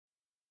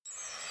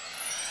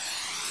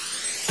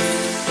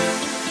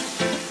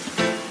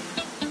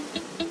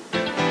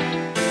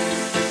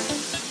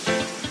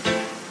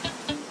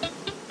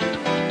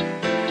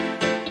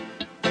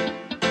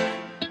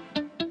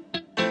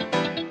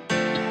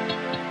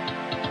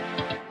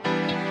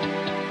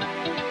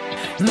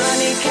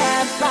Money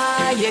can't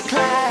buy your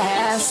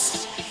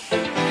class.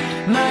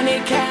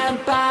 Money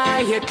can't buy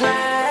your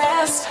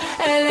class.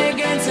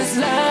 Elegance is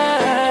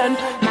learned,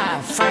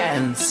 my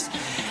friends.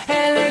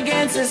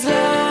 Elegance is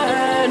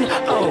learned.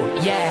 Oh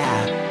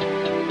yeah.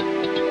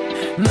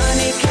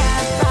 Money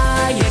can't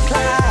buy your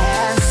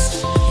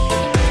class.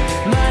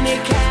 Money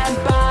can't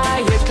buy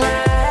your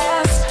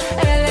class.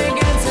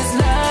 Elegance is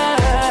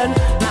learned,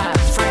 my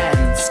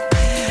friends.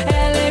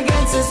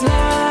 Elegance is learned.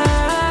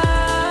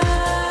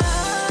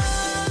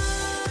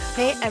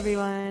 Hey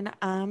everyone,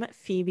 I'm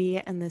Phoebe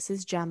and this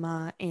is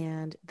Gemma,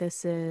 and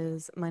this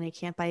is Money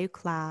Can't Buy You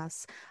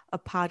Class, a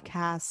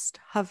podcast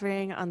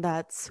hovering on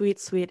that sweet,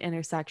 sweet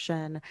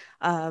intersection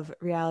of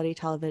reality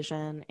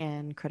television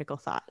and critical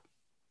thought.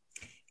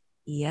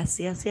 Yes.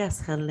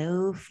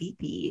 Hello,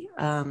 Phoebe.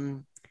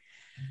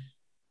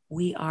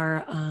 We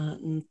are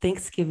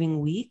Thanksgiving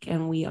week,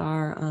 and we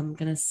are going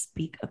to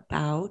speak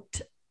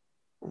about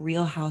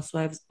Real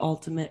Housewives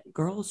Ultimate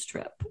Girls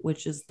Trip,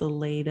 which is the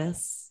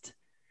latest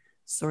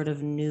sort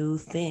of new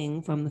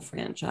thing from the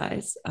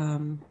franchise.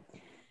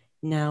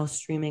 Now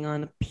streaming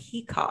on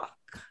Peacock.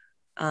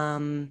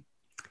 And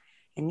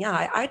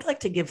yeah, I'd like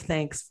to give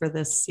thanks for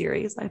this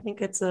series. I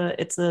think it's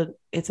a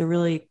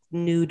really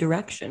new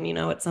direction. You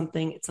know, it's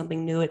something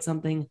new. It's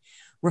something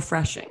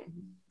refreshing.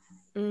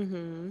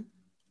 Mm-hmm.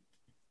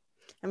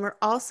 And we're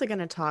also going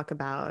to talk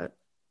about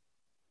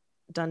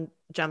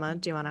Gemma,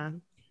 do you want to?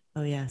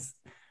 Oh yes,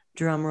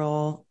 drum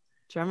roll.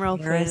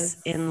 Paris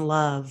please. In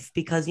Love,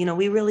 because you know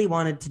we really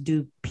wanted to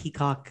do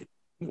Peacock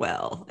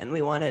well, and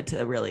we wanted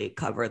to really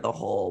cover the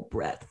whole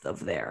breadth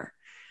of their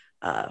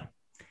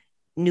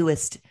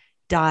newest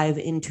dive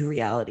into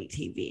reality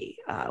TV,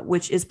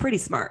 which is pretty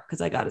smart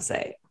because I gotta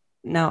say,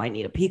 now I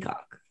need a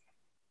Peacock.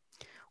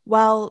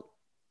 Well,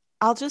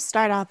 I'll just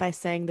start off by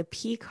saying the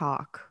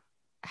Peacock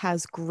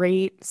has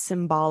great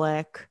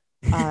symbolic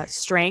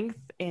strength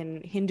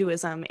in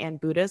Hinduism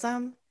and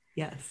Buddhism.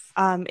 Yes.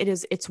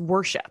 It's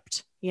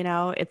worshipped, you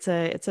know, it's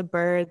a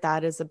bird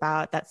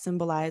that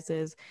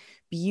symbolizes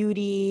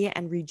beauty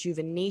and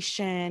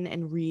rejuvenation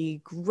and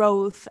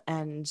regrowth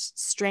and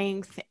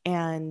strength.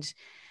 And,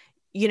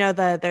 you know,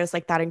 there's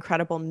like that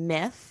incredible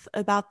myth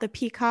about the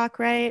peacock,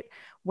 right?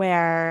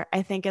 Where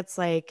I think it's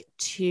like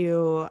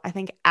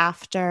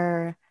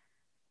after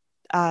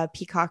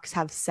peacocks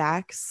have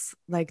sex,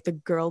 like the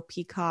girl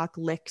peacock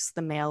licks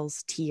the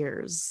male's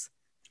tears.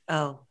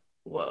 Oh,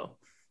 whoa.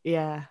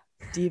 Yeah.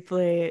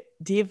 Deeply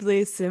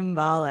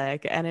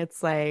symbolic. And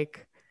it's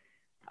like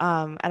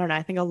I don't know,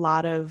 I think a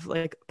lot of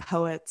like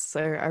poets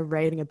are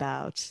writing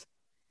about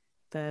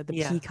the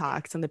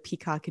peacocks and the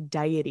peacock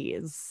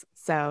deities.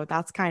 So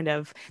that's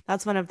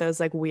one of those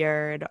like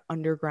weird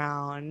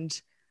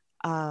underground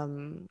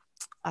what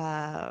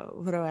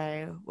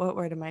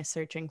word am I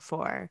searching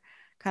for,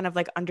 kind of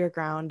like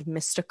underground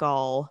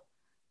mystical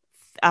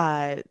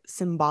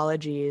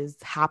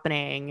symbologies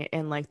happening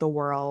in like the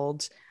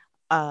world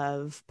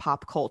of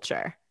pop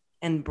culture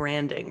and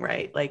branding,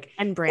 right?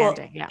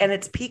 Yeah. And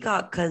it's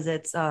Peacock because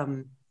it's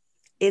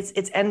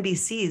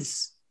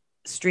NBC's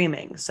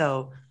streaming,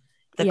 so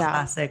the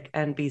classic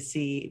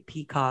NBC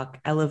Peacock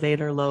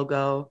elevator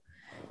logo.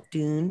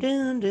 Doon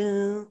doon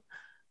doon.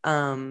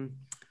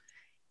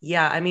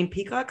 Yeah, I mean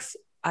peacocks,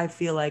 I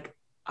feel like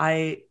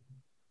I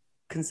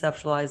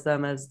conceptualize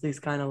them as these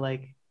kind of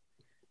like,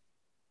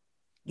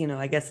 you know,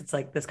 I guess it's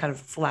like this kind of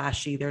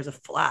flashy, there's a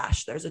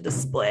flash, there's a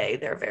display,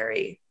 they're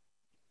very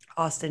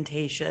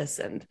ostentatious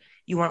and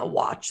you want to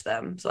watch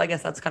them. So I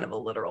guess that's kind of a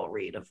literal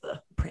read of the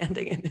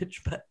branding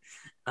image. But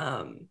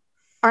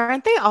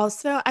aren't they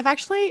also,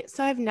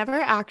 I've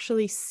never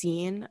actually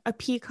seen a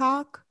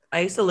peacock. I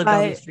used to live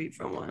down the street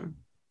from one.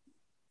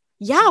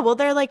 Yeah, well,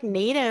 they're like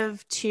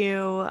native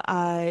to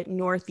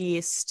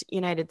Northeast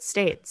United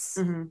States.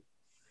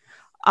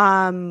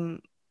 Mm-hmm.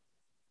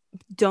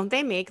 Don't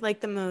they make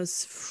like the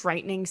most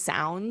frightening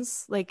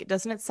sounds? Like,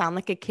 doesn't it sound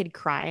like a kid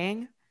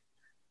crying?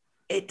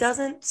 It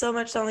doesn't so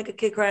much sound like a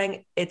kid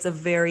crying. It's a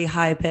very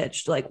high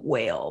pitched like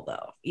wail,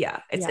 though. Yeah,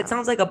 it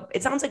sounds like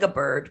a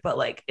bird, but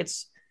like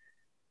it's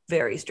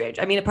very strange.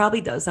 I mean, it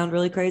probably does sound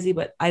really crazy,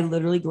 but I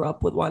literally grew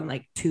up with one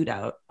like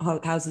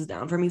houses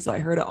down from me, so I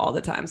heard it all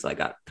the time. So I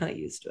got kind of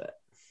used to it.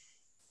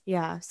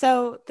 Yeah.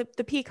 So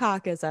the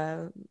peacock it's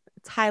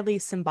highly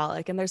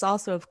symbolic, and there's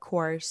also, of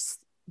course,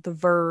 the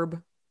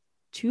verb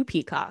to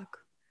peacock.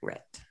 Right.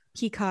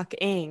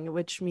 Peacocking,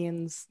 which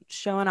means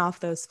showing off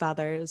those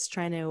feathers,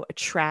 trying to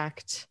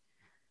attract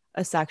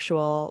a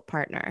sexual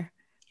partner,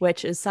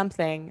 which is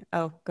something.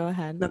 Oh, go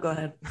ahead. No, go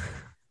ahead.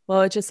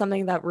 Well, it's just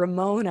something that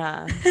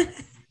Ramona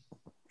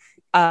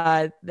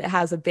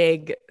has a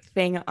big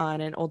thing on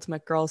an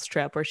Ultimate Girls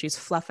Trip, where she's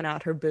fluffing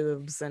out her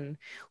boobs and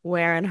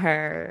wearing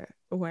her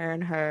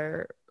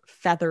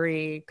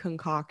feathery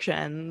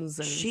concoctions.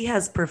 And she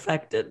has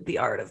perfected the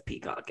art of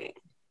peacocking.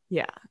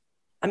 Yeah.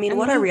 I mean,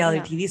 what are reality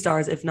TV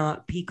stars if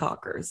not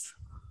peacockers?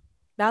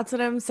 That's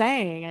what I'm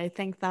saying. I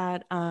think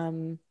that,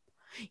 you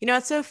know,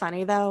 it's so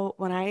funny though,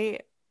 when I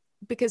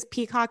because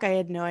Peacock, I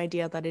had no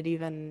idea that it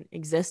even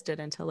existed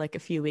until like a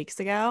few weeks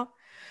ago.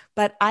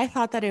 But I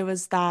thought that it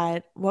was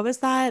that, what was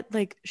that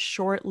like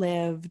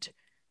short-lived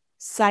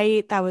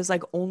site that was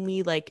like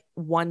only like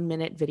 1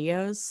 minute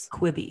videos?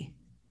 Quibi.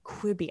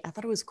 Quibi. I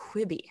thought it was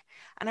Quibi.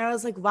 And I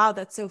was like, wow,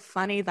 that's so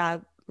funny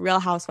that Real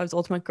Housewives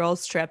Ultimate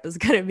Girls Trip is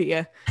going to be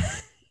a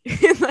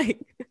like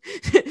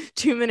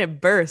 2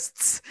 minute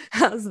bursts.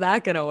 How's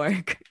that going to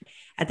work?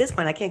 At this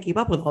point, I can't keep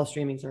up with all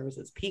streaming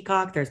services.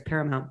 Peacock, there's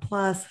Paramount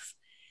Plus.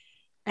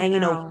 And, you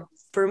know,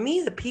 for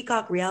me, the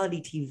Peacock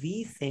reality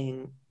TV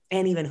thing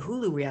and even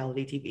Hulu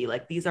reality TV,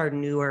 like these are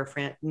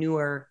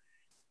newer,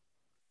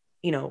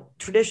 you know,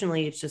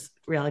 traditionally it's just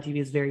reality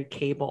TV is very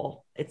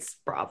cable. It's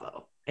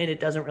Bravo and it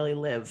doesn't really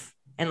live.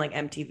 And like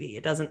MTV,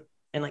 it doesn't,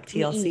 and like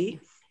TLC.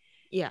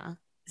 Yeah.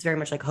 It's very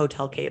much like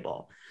hotel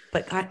cable,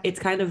 but it's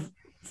kind of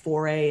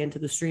foray into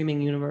the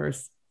streaming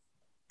universe.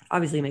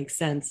 Obviously makes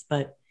sense,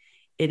 but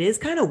it is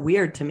kind of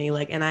weird to me.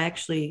 Like, and I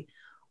actually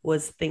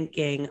was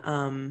thinking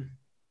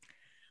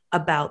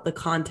about the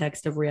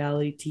context of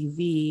reality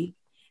TV.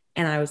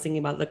 And I was thinking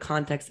about the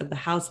context of the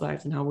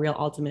Housewives and how Real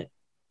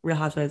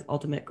Housewives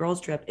Ultimate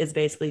Girls Trip is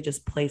basically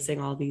just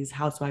placing all these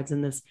housewives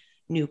in this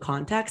new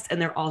context.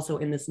 And they're also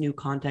in this new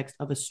context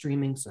of a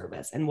streaming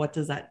service. And what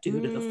does that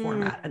do to the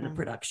format and the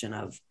production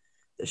of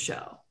the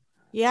show?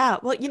 Yeah,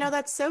 well, you know,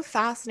 that's so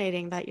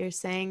fascinating that you're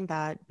saying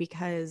that,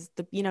 because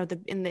in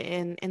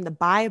the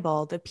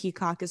Bible, the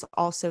peacock is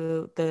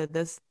also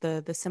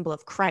the symbol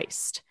of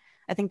Christ.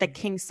 I think that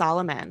King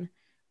Solomon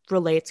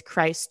relates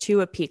Christ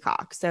to a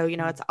peacock. So, you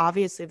know, it's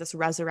obviously this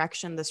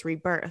resurrection, this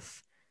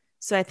rebirth.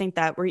 So I think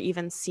that we're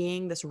even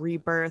seeing this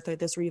rebirth or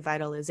this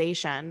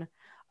revitalization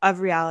of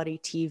reality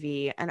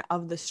TV and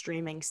of the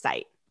streaming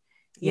site,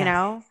 you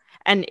know?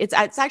 And it's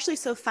actually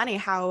so funny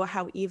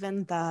how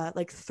even the,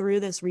 like,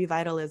 through this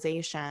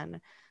revitalization,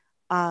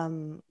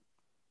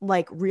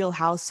 like Real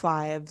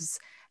Housewives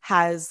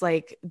has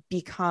like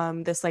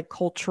become this like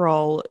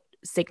cultural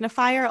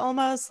signifier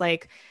almost.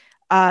 Like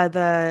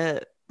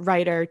the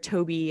writer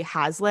Toby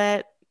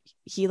Haslett,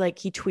 he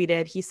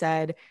tweeted, he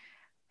said,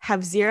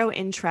 "Have zero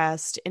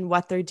interest in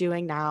what they're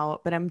doing now,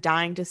 but I'm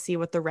dying to see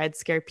what the Red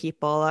Scare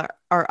people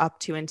are up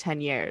to in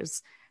 10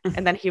 years.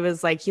 And then he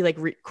was like,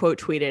 quote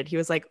tweeted, he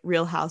was like,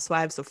 "Real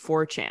Housewives of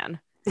 4chan,"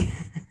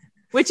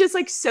 which is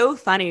like so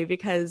funny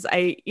because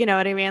you know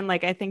what I mean?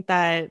 Like, I think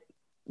that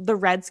the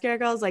Red Scare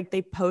girls, like,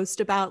 they post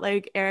about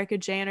like Erica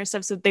Jane or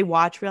stuff. So they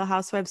watch Real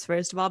Housewives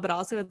first of all, but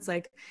also it's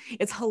like,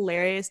 it's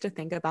hilarious to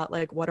think about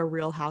like what a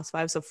Real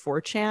Housewives of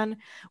 4chan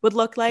would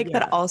look like,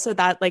 but also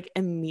that like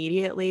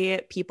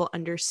immediately people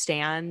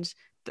understand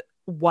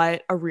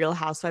what a Real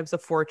Housewives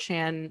of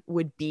 4chan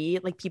would be.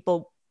 Like,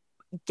 people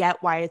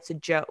get why it's a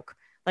joke.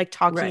 Like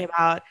talking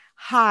about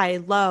high,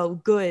 low,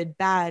 good,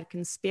 bad,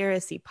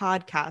 conspiracy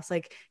podcasts.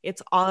 Like,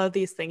 it's all of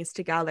these things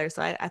together.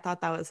 So I thought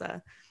that was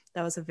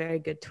a very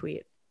good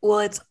tweet. Well,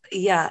 it's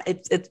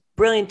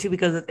brilliant too,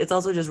 because it's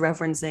also just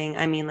referencing,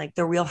 I mean, like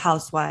the Real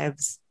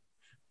Housewives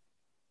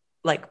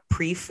like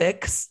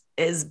prefix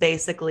is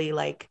basically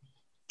like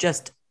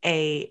just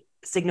a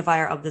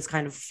signifier of this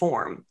kind of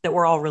form that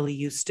we're all really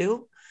used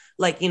to.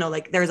 Like, you know,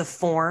 like there's a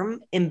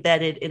form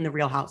embedded in the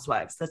Real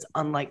Housewives that's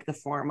unlike the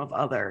form of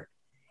other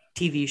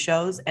TV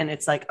shows. And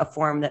it's like a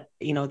form that,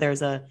 you know,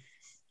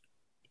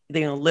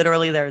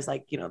 literally there's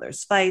like, you know,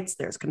 there's fights,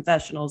 there's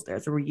confessionals,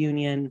 there's a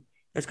reunion,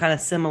 there's kind of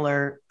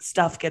similar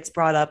stuff gets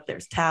brought up.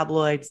 There's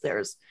tabloids,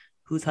 there's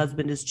whose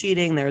husband is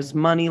cheating, there's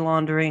money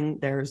laundering,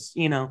 there's,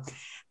 you know,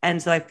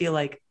 and so I feel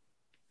like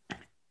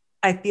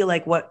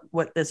what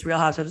this Real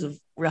Housewives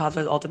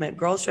Ultimate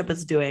Girls Trip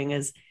is doing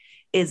is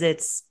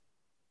it's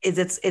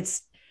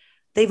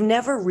they've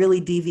never really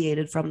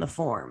deviated from the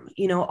form.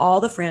 You know, all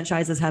the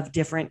franchises have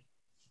different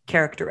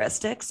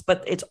characteristics,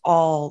 but it's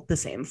all the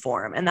same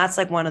form. And that's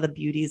like one of the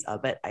beauties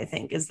of it, I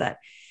think, is that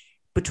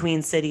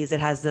between cities, it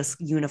has this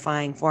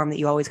unifying form that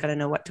you always got to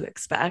know what to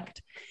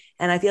expect.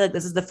 And I feel like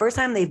this is the first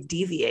time they've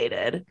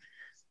deviated.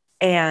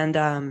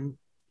 And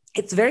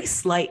it's very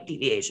slight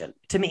deviation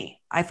to me.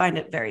 I find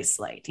it very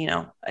slight, you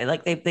know,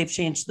 they've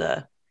changed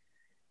the,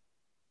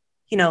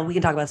 you know, we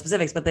can talk about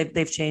specifics, but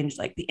they've changed,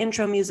 like the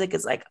intro music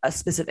is like a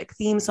specific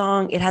theme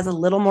song. It has a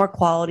little more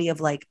quality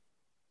of like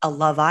a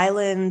Love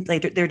Island.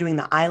 They're doing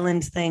the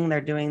island thing. They're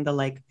doing the,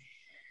 like,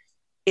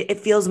 it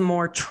feels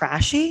more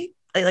trashy.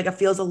 Like it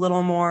feels a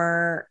little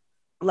more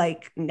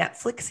like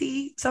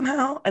Netflixy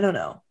somehow. I don't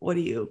know. What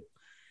do you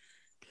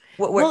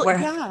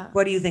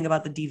think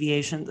about the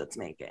deviations it's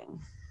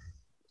making?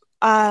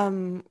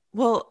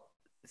 Well,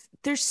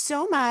 there's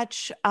so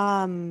much,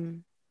 oh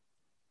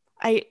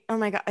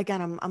my God,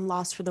 again, I'm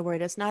lost for the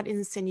word. It's not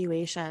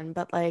insinuation,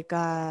 but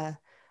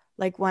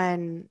like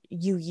when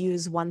you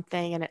use one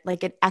thing and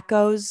it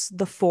echoes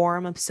the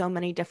form of so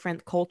many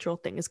different cultural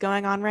things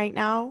going on right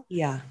now.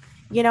 Yeah.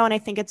 You know, and I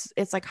think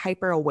it's like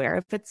hyper aware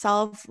of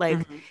itself.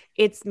 Like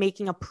it's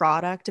making a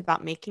product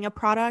about making a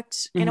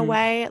product in a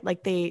way.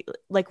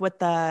 Like with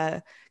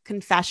the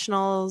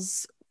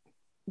confessionals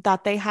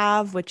that they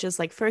have, which is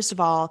like, first of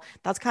all,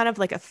 that's kind of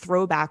like a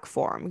throwback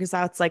form, because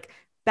that's like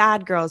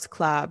Bad Girls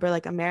Club or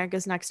like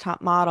America's Next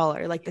Top Model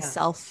or like the Yeah.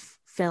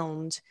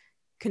 self-filmed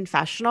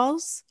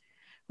confessionals,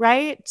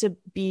 right? To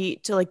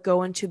like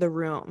go into the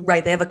room.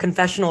 Right. They have a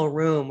confessional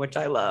room, which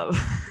I love.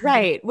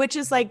 Right. Which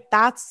is like,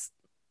 that's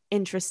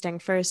interesting,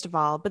 first of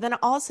all. But then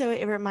also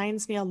it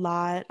reminds me a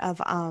lot of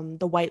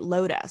the White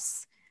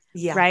Lotus,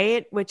 Yeah.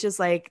 right? Which is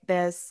like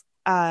this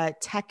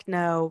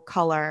techno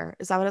color.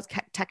 Is that what it's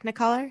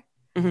technicolor?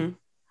 Mhm.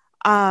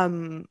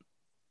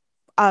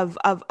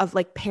 Of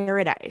like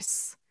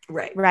paradise,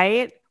 Right.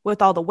 right?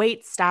 With all the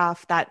wait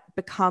staff that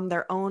become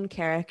their own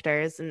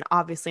characters. And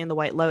obviously in the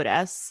White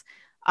Lotus,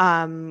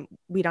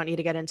 we don't need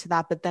to get into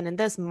that. But then in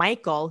this,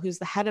 Michael, who's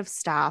the head of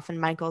staff, and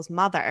Michael's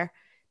mother,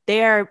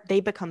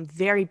 they become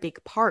very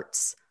big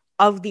parts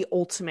of the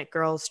ultimate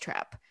girls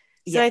trip.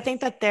 So I Yes.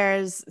 think that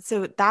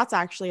that's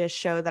actually a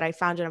show that I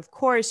found. And of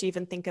course, you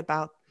even think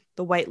about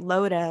the White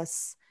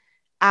Lotus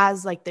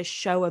as like this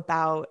show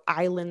about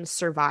island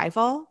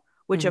survival,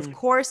 which of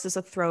course is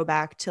a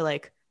throwback to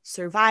like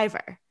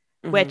Survivor,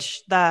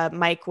 which the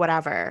Mike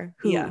whatever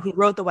who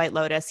wrote the White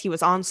Lotus, he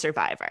was on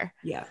Survivor.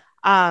 Yeah.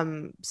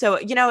 So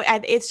you know,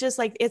 and it's just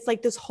like, it's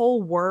like this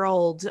whole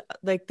world,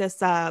 like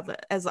this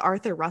as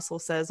Arthur Russell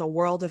says, a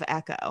world of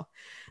echo.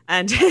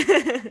 And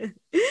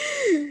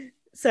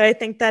so I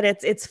think that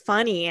it's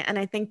funny, and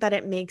I think that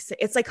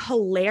it's like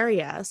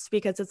hilarious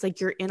because it's like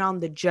you're in on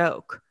the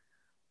joke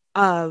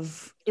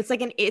of, it's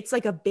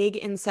like a big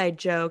inside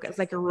joke. It's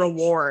like a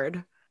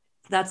reward.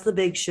 That's the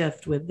big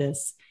shift with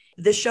this.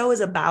 This show is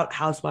about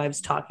housewives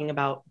talking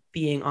about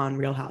being on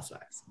Real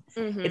Housewives.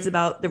 It's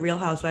about the Real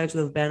Housewives who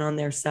have been on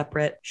their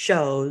separate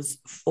shows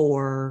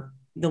for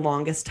the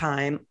longest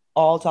time,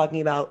 all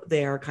talking about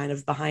their kind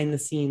of behind the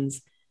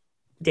scenes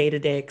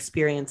day-to-day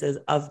experiences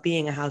of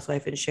being a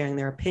housewife and sharing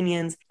their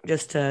opinions.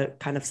 Just to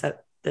kind of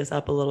set this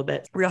up a little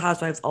bit, Real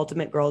Housewives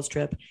Ultimate Girls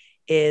Trip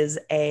is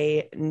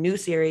a new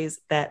series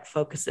that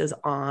focuses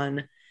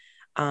on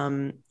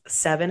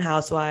 7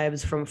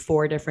 housewives from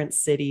 4 different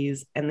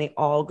cities, and they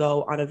all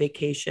go on a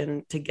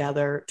vacation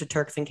together to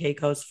Turks and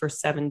Caicos for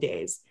 7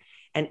 days.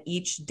 And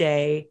each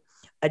day,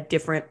 a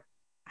different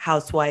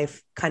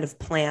housewife kind of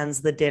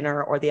plans the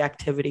dinner or the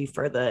activity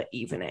for the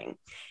evening.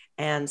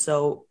 And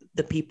so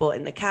the people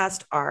in the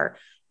cast are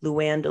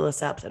Luann de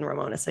Lesseps and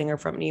Ramona Singer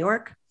from New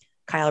York.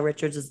 Kyle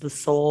Richards is the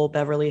sole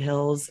Beverly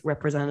Hills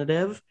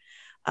representative.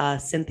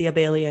 Cynthia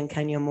Bailey and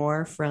Kenya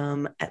Moore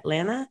from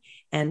Atlanta,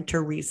 and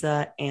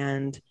Teresa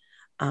and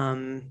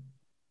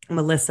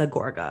Melissa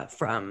Gorga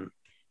from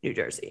New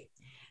Jersey.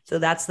 So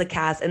that's the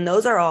cast. And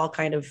those are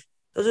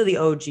the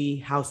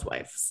OG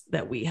housewives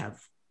that we have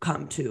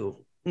come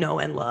to know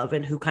and love,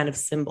 and who kind of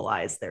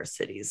symbolize their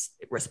cities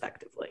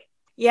respectively.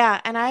 Yeah.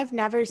 And I've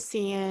never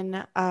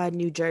seen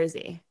New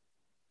Jersey,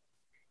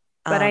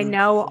 but I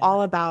know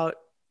all about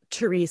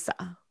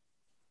Teresa.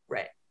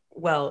 Right.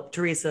 Well,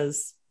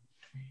 Teresa's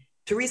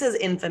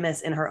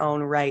infamous in her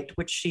own right,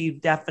 which she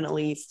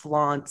definitely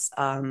flaunts,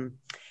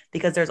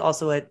 because there's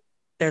also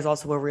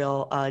a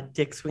real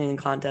dick swinging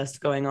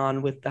contest going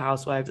on with the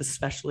housewives,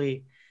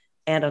 especially,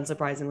 and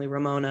unsurprisingly,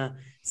 Ramona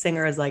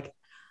Singer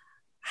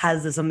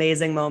has this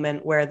amazing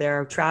moment where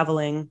they're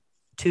traveling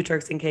to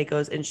Turks and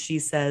Caicos, and she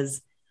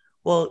says,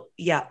 well,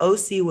 yeah,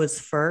 OC was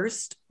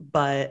first,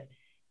 but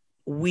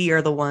we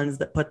are the ones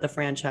that put the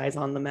franchise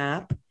on the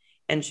map.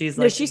 And she's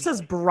like, no, she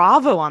says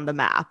Bravo on the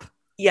map.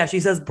 Yeah,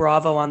 she says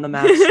Bravo on the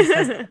map.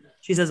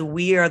 She says,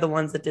 we are the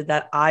ones that did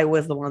that. I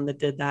was the one that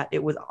did that.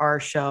 It was our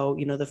show.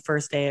 You know, the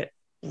first day it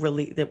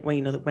really,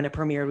 when it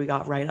premiered, we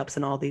got write-ups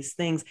and all these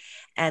things.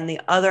 And the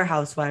other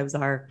housewives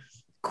are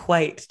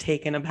quite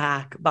taken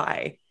aback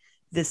by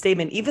this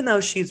statement, even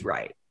though she's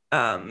right.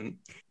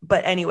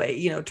 But anyway,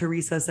 you know,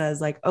 Teresa says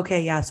like,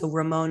 okay, yeah, so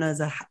Ramona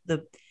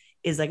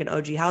is like an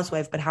OG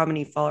housewife, but how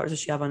many followers does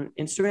she have on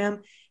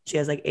Instagram? She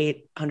has like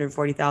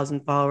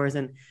 840,000 followers,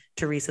 and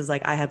Teresa's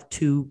like, I have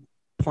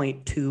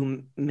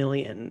 2.2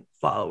 million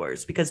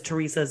followers, because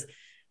Teresa's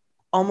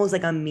almost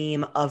like a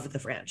meme of the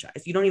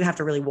franchise. You don't even have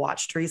to really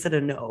watch Teresa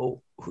to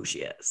know who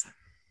she is.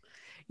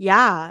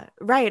 Yeah,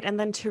 right. And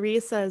then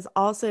Teresa is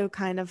also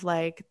kind of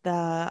like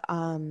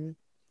the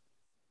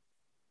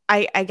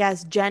I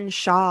guess Jen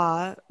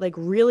Shaw like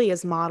really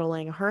is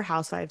modeling her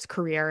housewives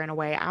career in a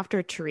way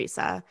after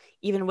Teresa,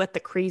 even with the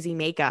crazy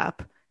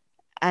makeup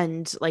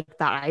and like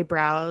the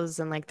eyebrows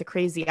and like the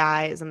crazy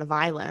eyes and the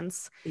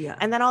violence. Yeah.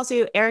 And then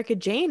also Erica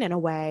Jane in a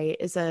way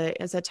is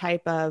a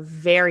type of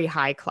very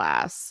high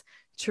class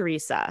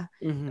Teresa,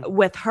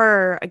 with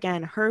her,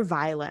 again, her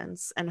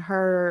violence and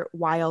her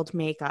wild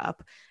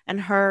makeup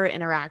and her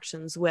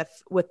interactions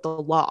with the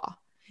law.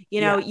 You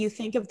know, you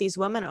think of these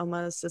women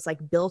almost as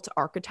like built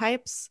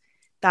archetypes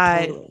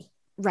that, Totally.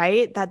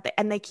 right,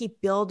 and they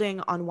keep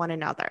building on one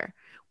another,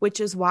 which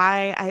is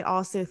why I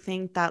also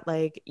think that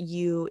like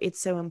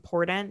it's so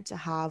important to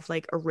have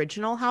like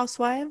original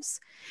housewives.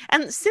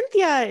 And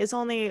Cynthia is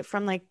only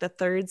from like the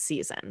 3rd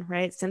season,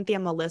 right? Cynthia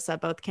and Melissa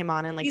both came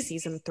on in like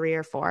season 3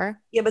 or 4.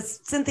 Yeah, but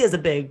Cynthia's a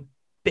big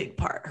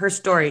part. Her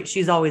story,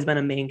 she's always been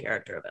a main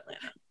character of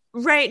Atlanta.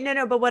 Right. No,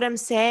 no. But what I'm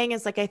saying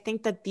is like, I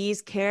think that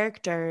these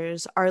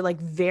characters are like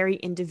very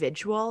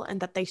individual and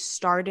that they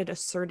started a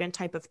certain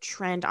type of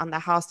trend on the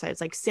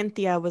housewives. Like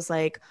Cynthia was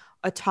like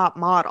a top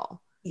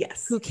model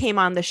Yes. who came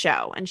on the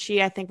show. And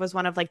she, I think, was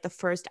one of like the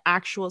first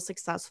actual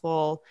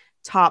successful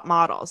top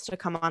models to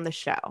come on the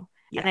show. And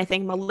Yeah. I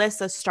think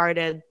Melissa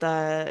started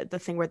the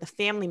thing where the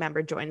family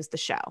member joins the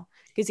show.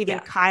 Because even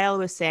Yeah. Kyle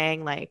was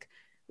saying like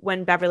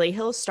when Beverly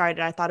Hills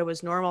started, I thought it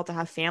was normal to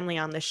have family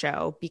on the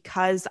show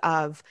because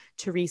of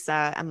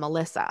Teresa and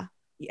Melissa.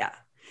 Yeah.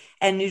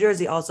 And New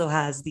Jersey also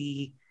has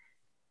the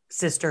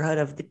sisterhood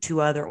of the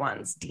two other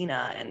ones,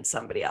 Dina and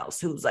somebody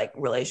else whose like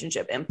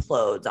relationship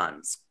implodes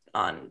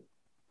on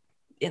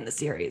in the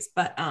series.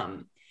 But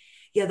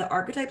yeah, the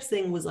archetypes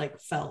thing was like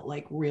felt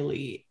like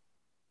really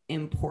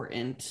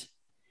important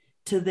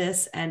to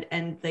this, and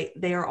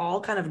they are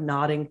all kind of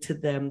nodding to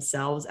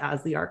themselves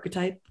as the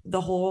archetype the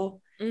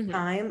whole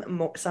time,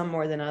 some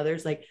more than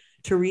others. Like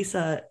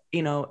Teresa,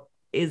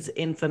 is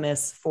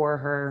infamous for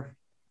her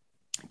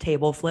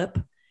table flip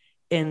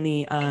in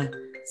the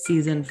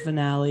season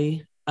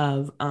finale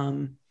of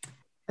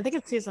I think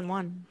it's season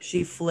 1.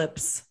 she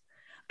flips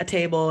a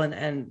table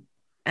and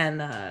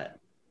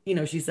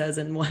she says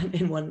in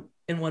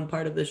one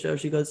part of the show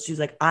she's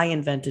like, I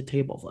invented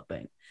table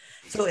flipping.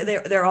 So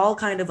they're all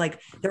kind of like,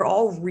 they're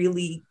all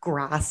really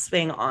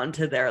grasping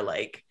onto their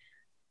like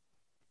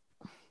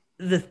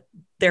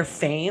their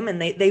fame,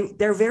 and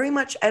they're very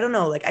much, I don't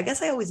know, like I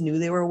guess I always knew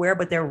they were aware,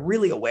 but they're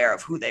really aware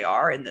of who they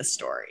are in this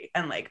story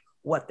and like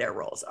what their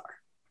roles are.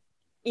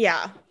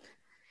 Yeah.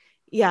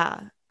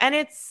 Yeah.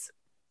 And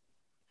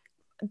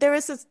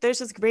there's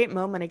this great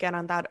moment again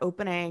on that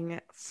opening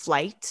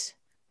flight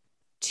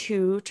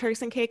to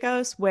Turks and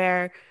Caicos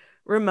where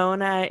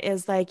Ramona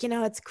is like,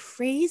 it's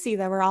crazy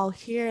that we're all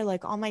here.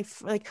 Like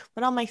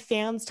when all my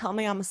fans tell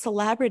me I'm a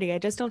celebrity, I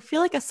just don't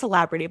feel like a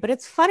celebrity, but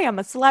it's funny. I'm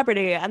a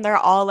celebrity. And they're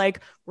all like,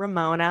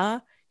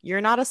 Ramona,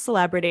 you're not a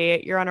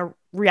celebrity. You're on a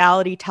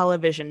reality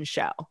television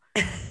show.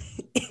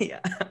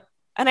 Yeah.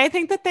 And I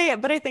think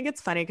but I think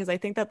it's funny because I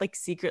think that like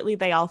secretly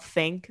they all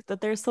think that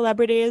they're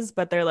celebrities,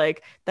 but they're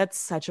like, that's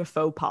such a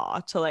faux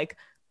pas to like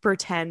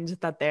pretend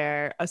that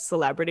they're a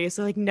celebrity.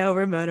 So like, no,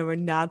 Ramona, we're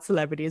not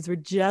celebrities. We're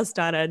just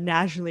on a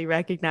nationally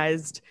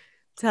recognized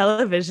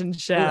television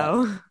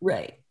show.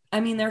 Right. I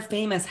mean, they're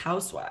famous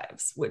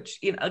housewives, which,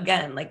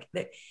 again, like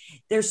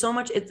there's so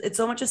much, it's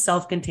so much a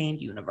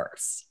self-contained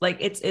universe. Like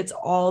it's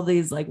all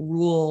these like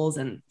rules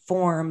and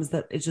forms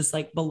that it just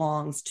like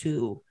belongs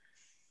to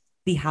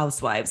the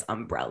housewives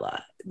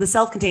umbrella. The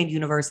self-contained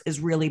universe is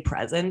really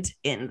present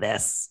in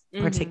this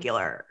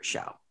particular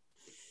show.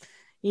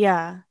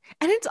 Yeah.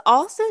 And it's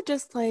also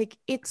just like,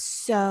 it's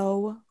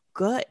so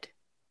good.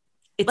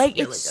 It's like,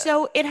 really it's good.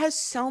 so, it has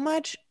so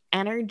much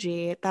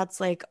energy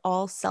that's like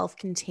all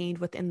self-contained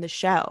within the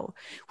show,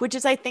 which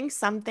is, I think,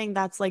 something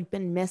that's like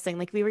been missing.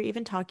 Like we were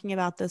even talking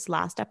about this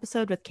last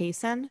episode with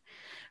Kason,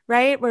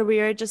 right? Where we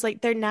were just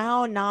like, they're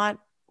now not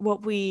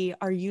what we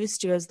are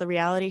used to as the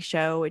reality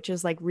show, which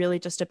is like really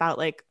just about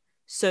like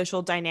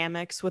social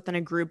dynamics within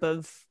a group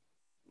of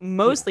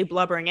mostly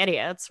blubbering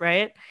idiots,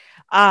 right?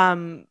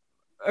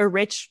 A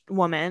rich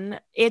woman.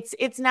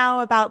 It's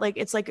now about like,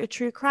 it's like a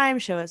true crime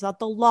show. It's about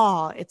the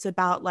law. It's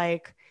about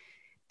like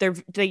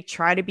they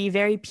try to be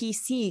very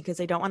PC because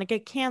they don't want to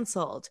get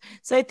canceled.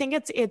 So I think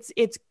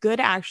it's good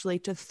actually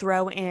to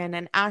throw in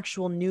an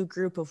actual new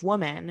group of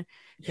women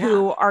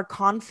who are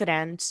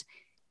confident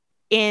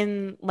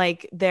in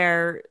like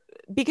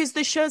because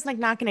the show's like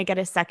not going to get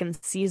a second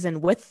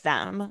season with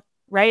them,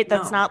 right?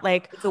 That's not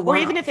like, or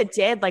even if it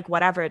did, like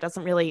whatever, it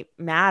doesn't really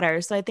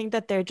matter. So I think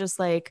that they're just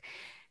like,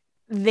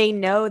 they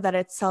know that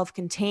it's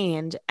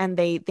self-contained and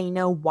they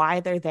know why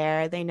they're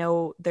there. They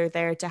know they're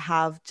there to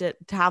have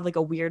like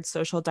a weird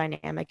social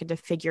dynamic and to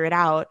figure it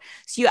out.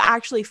 So you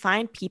actually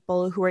find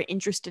people who are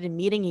interested in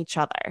meeting each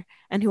other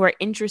and who are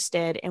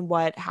interested in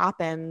what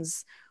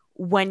happens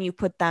when you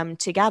put them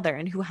together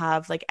and who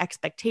have like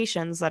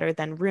expectations that are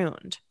then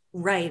ruined.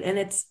 Right.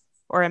 And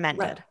or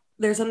amended. Right.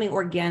 There's something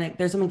organic.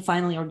 There's something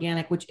finally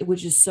organic, which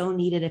is so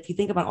needed. If you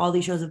think about all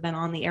these shows have been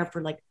on the air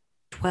for like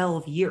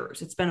 12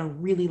 years, it's been a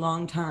really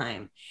long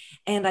time.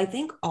 And I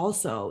think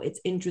also it's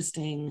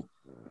interesting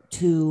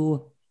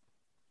to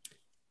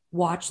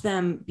watch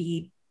them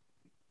be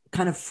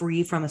kind of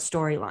free from a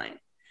storyline.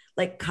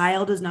 Like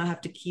Kyle does not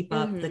have to keep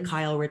up the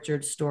Kyle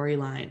Richards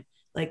storyline.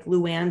 Like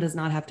Luann does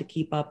not have to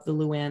keep up the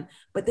Luann,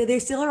 but they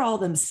still are all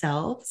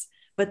themselves.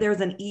 But there's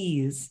an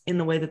ease in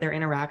the way that they're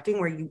interacting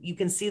where you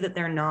can see that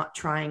they're not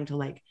trying to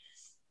like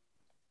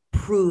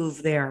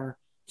prove their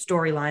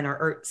storyline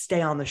or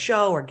stay on the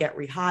show or get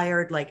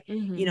rehired. Like,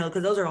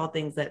 because those are all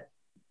things that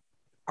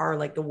are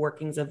like the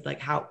workings of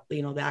like how,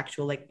 the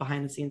actual like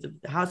behind the scenes of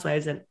the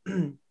housewives. And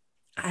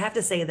I have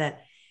to say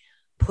that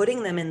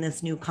putting them in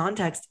this new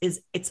context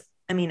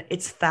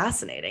it's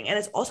fascinating. And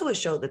it's also a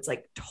show that's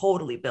like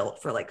totally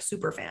built for like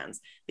super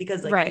fans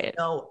because like you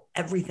know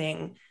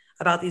everything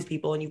about these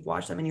people and you've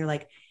watched them and you're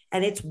like,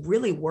 and it's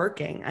really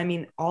working. I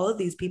mean, all of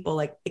these people,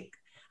 like I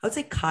would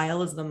say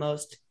Kyle is the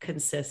most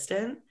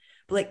consistent,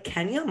 but like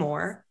Kenya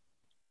Moore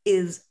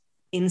is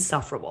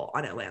insufferable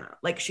on Atlanta.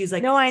 Like she's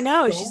like, No, I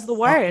know. so She's the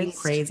fucking worst.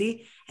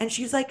 crazy. And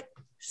she's like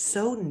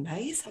so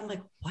nice. I'm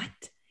like, what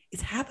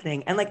is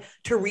happening? And like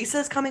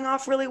Teresa's coming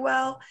off really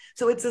well.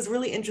 So it's this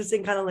really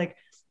interesting kind of like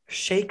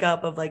shake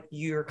up of like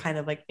your kind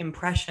of like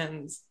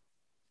impressions,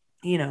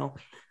 you know,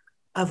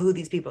 of who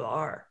these people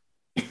are.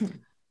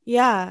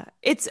 Yeah.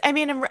 I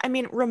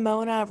mean,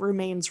 Ramona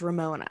remains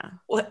Ramona.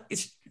 What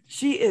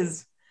she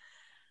is,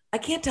 I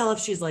can't tell if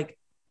she's like,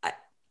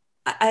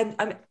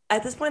 I'm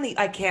at this point,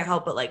 I can't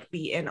help but like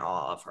be in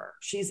awe of her.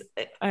 She's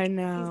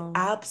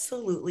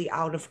absolutely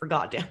out of her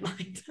goddamn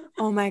mind.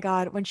 Oh my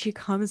God. When she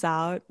comes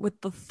out with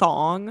the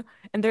thong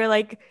and they're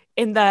like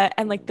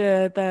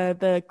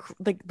the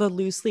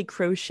loosely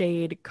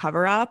crocheted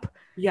cover up.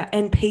 Yeah.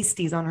 And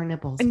pasties on her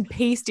nipples. And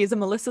pasties. And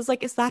Melissa's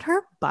like, is that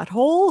her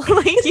butthole?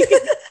 Like, you can...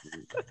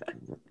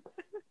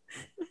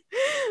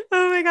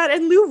 Oh my God.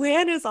 And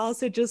Luann is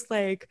also just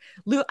like,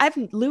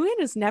 Luann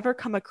has never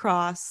come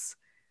across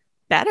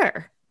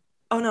better.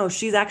 Oh no,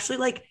 she's actually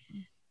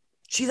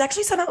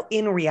somehow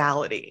in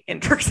reality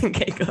in Turks and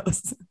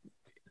Caicos.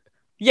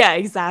 Yeah,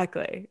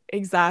 exactly.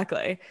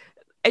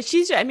 And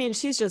she's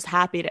just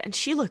happy and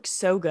she looks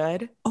so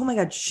good. Oh my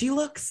God, she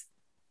looks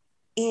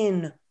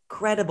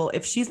incredible.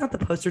 If she's not the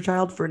poster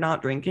child for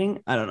not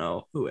drinking, I don't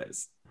know who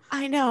is.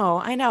 I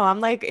know. I'm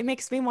like, it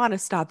makes me want to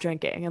stop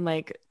drinking and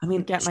like,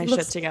 get my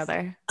shit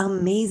together.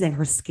 Amazing.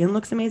 Her skin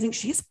looks amazing.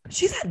 She's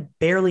had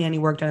barely any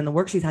work done, and the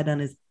work she's had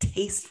done is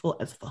tasteful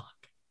as fuck.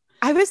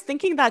 I was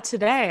thinking that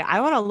today.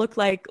 I want to look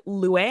like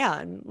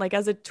Luann, like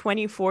as a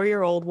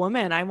 24-year-old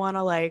woman. I want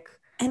to like,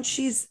 and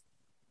she's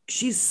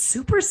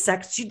super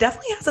sexy. She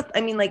definitely has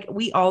like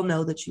we all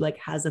know that she like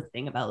has a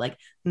thing about like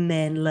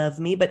men love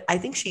me, but I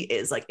think she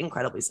is like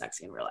incredibly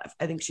sexy in real life.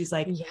 I think she's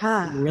like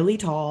really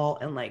tall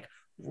and like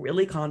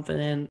really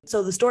confident.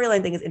 So the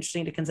storyline thing is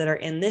interesting to consider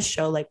in this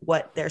show, like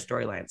what their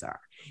storylines are.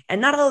 And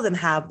not all of them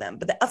have them,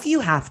 but a few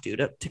have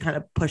to kind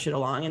of push it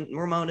along. And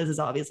Ramona's is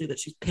obviously that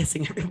she's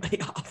pissing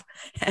everybody off.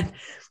 And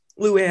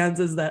Luann's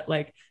is that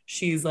like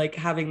she's like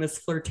having this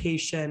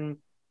flirtation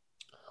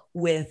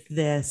with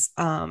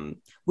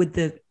with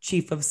the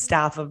chief of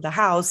staff of the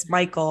house,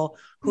 Michael,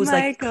 who's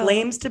like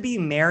claims to be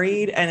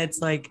married. And it's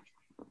like,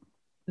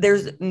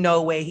 there's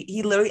no way.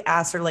 He literally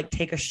asked her to like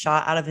take a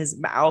shot out of his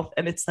mouth.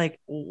 And it's like,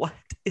 what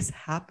is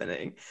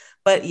happening?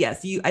 But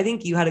yes, I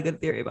think you had a good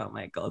theory about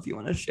Michael if you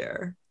want to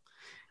share.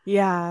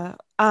 Yeah.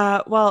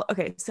 Well,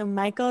 okay. So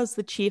Michael is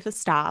the chief of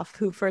staff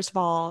who, first of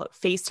all,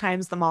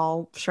 FaceTimes them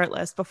all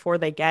shirtless before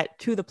they get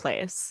to the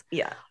place.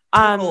 Yeah.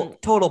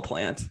 Total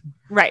plant.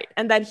 Right.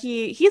 And then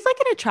he's like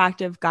an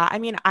attractive guy. I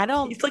mean,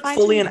 he's like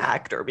fully an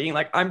actor being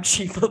like, I'm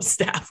chief of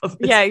staff of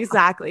this. Yeah,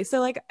 exactly. So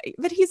like,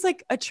 but he's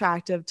like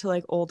attractive to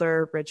like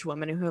older rich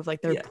women who have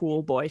like their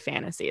pool boy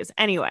fantasies.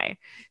 Anyway,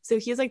 so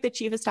he's like the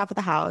chief of staff of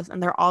the house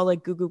and they're all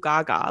like goo goo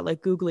gaga,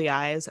 like googly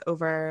eyes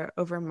over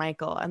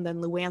Michael. And then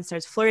Luann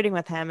starts flirting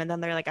with him and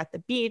then they're like at the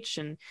beach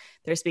and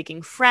they're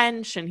speaking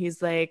French and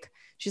she's like,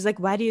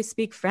 why do you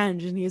speak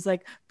French? And he's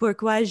like,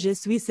 pourquoi je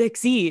suis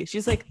sexy?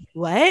 She's like,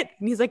 what?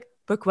 And he's like,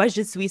 pourquoi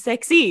je suis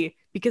sexy?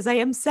 Because I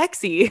am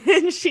sexy.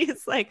 And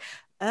she's like,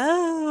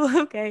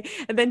 oh, okay.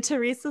 And then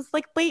Teresa's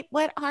like, wait,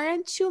 what?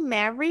 Aren't you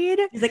married?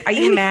 He's like, are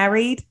you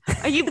married?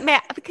 Are you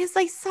married? Because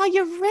I saw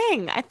your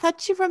ring. I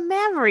thought you were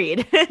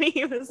married. And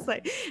he's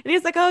like,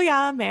 oh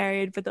yeah, I'm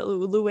married. But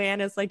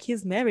Luann is like,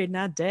 he's married,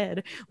 not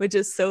dead, which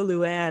is so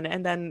Luann.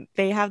 And then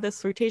they have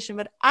this flirtation.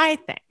 But I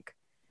think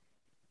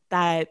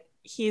that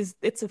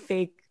it's a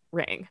fake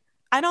ring.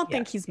 I don't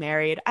think he's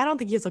married. I don't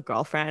think he has a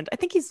girlfriend. I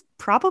think he's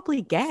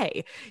probably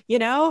gay. You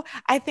know,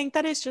 I think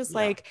that it's just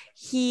like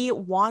he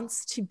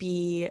wants to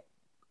be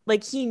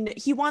like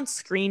he wants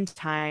screen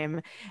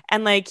time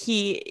and like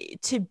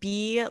to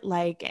be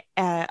like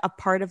a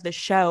part of the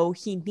show.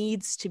 He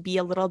needs to be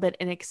a little bit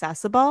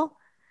inaccessible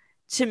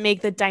to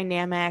make the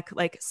dynamic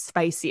like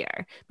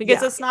spicier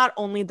because it's not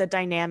only the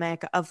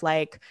dynamic of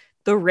like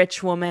the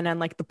rich woman and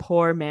like the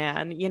poor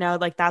man, you know,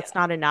 like that's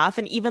not enough.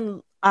 And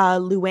even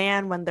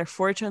Luann, when their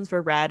fortunes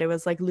were read, it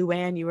was like,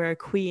 Luann, you were a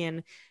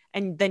queen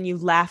and then you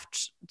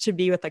left to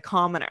be with a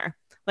commoner.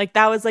 Like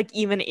that was like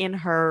even in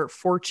her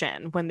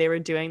fortune when they were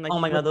doing like, oh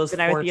my God, those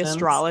fortunes the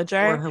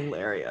astrologer were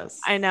hilarious.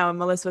 I know,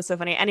 Melissa was so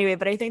funny. Anyway,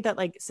 but I think that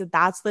like, so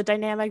that's the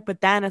dynamic, but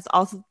then it's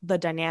also the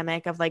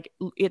dynamic of like,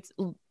 it's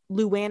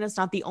Luann is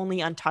not the only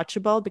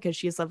untouchable because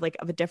she's of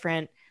a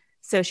different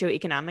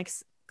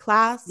socioeconomic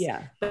class.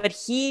 Yeah. But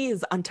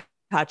he's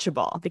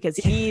untouchable because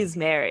he's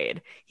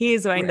married.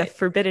 He's wearing the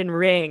forbidden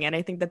ring. And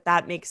I think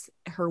that makes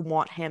her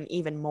want him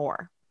even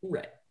more.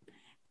 Right.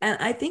 And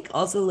I think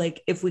also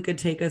like if we could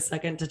take a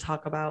second to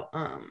talk about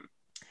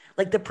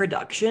like the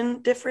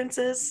production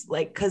differences,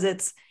 like because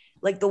it's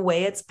like the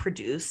way it's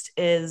produced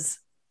is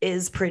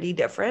pretty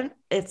different.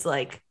 It's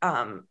like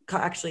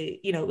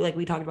actually, you know, like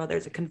we talked about,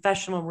 there's a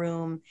confessional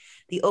room.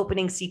 The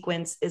opening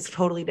sequence is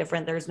totally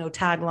different. There's no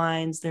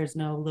taglines. There's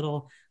no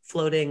little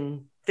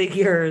floating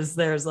figures.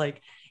 There's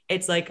like,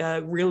 it's like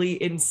a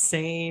really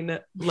insane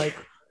like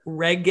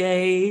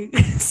reggae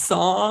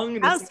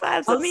song.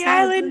 Housewives on the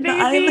island,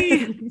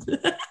 baby.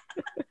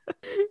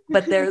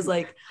 but there's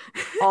like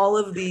all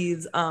of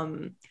these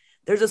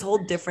there's this whole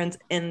difference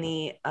in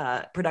the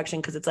production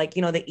because it's like,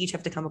 you know, they each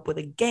have to come up with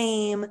a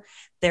game.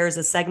 There's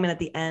a segment at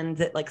the end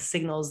that like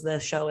signals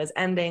the show is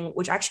ending,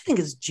 which I actually think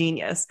is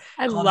genius.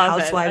 I called love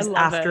it. Housewives I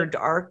love After it.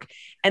 Dark.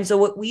 And so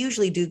what we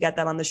usually do get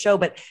that on the show,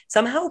 but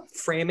somehow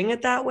framing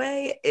it that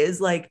way is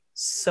like,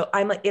 so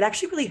I'm like, it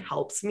actually really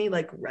helps me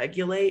like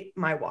regulate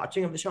my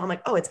watching of the show. I'm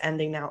like, oh, it's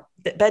ending now.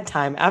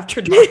 Bedtime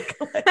after dark.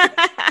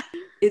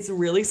 It's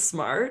really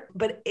smart,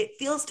 but it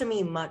feels to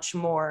me much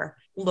more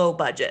low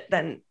budget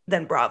than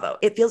Bravo.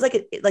 It feels like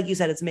it, like you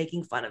said, it's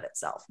making fun of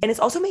itself. And it's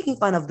also making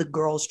fun of the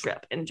girls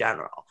trip in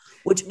general,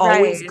 which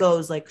always Right.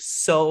 goes like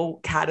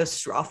so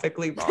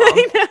catastrophically wrong.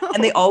 I know.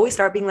 And they always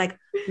start being like,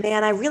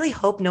 man, I really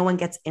hope no one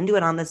gets into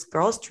it on this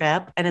girls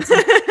trip. And it's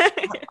like,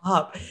 shut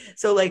up.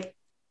 So like,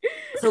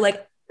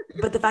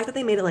 but the fact that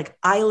they made it like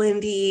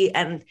islandy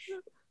and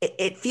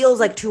it feels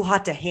like too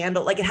hot to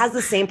handle. Like it has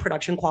the same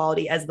production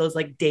quality as those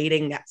like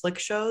dating Netflix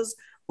shows,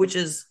 which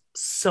is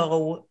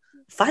so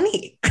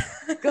funny.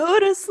 Go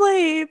to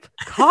sleep.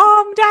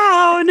 Calm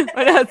down.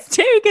 Let's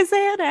take a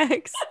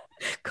Xanax.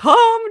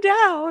 Calm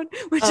down,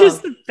 which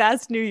is the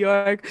best New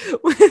York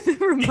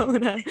with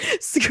Ramona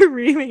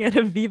screaming at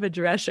Aviva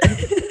Drescher.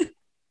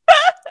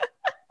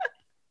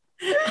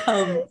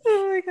 Oh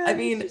my God. I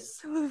mean,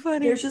 it's so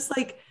funny. There's just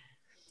like,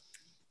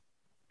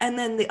 and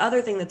then the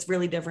other thing that's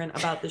really different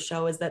about the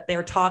show is that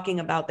they're talking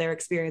about their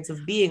experience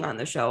of being on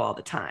the show all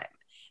the time.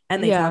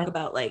 And they talk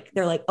about like,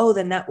 they're like, oh,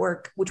 the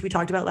network, which we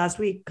talked about last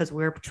week because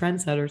we're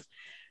trendsetters,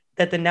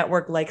 that the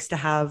network likes to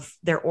have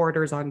their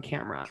orders on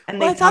camera. And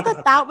well, I thought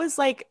that was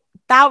like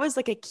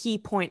a key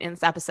point in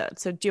this episode.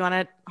 So do you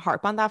want to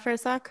harp on that for a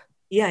sec?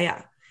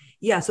 Yeah.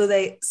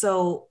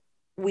 So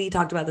we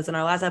talked about this in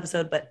our last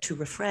episode, but to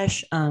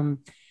refresh,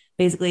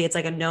 basically it's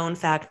like a known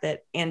fact that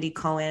Andy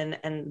Cohen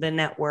and the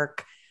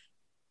network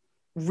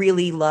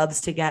really loves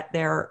to get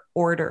their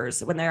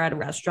orders when they're at a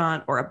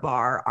restaurant or a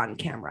bar on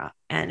camera.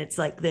 And it's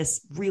like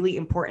this really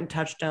important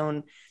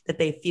touchstone that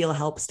they feel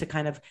helps to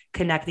kind of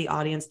connect the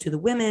audience to the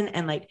women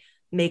and like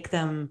make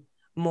them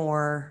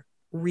more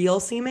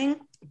real seeming.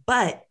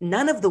 But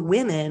none of the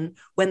women,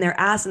 when they're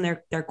asked in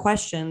their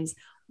questions,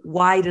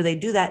 why do they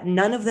do that?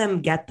 None of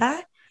them get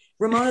that.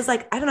 Ramona's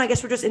like, I don't know, I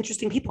guess we're just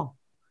interesting people.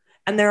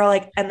 And they're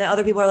like, and the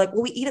other people are like,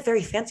 well, we eat at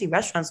very fancy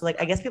restaurants. So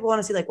like, I guess people want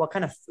to see like what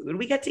kind of food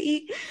we get to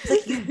eat. It's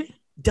like, you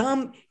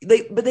dumb.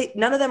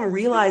 None of them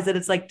realize that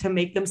it's like to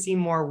make them seem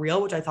more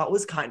real, which I thought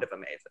was kind of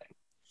amazing.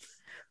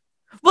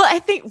 Well, I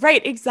think,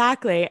 right,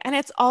 exactly. And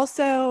it's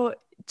also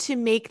to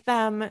make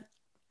them,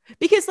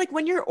 because like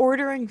when you're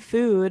ordering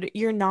food,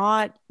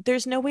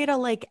 there's no way to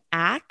like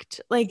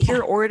act like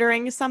you're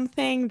ordering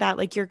something that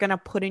like you're going to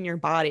put in your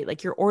body.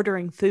 Like you're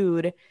ordering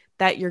food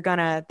that you're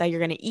gonna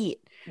eat.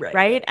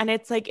 Right. And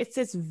it's like, it's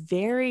this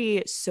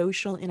very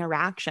social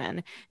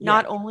interaction,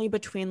 not only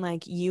between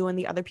like you and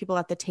the other people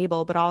at the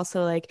table, but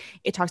also like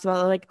it talks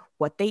about like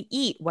what they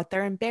eat, what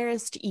they're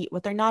embarrassed to eat,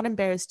 what they're not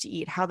embarrassed to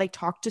eat, how they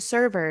talk to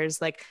servers,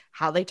 like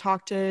how they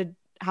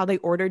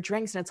order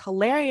drinks. And it's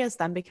hilarious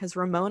then because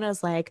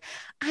Ramona's like,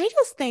 I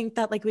just think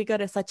that like we go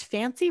to such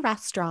fancy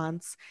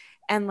restaurants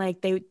and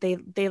like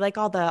they like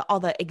all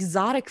the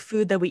exotic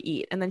food that we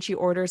eat. And then she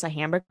orders a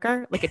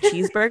hamburger, like a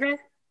cheeseburger.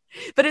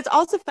 But it's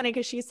also funny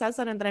because she says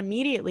that and then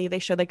immediately they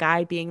show the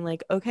guy being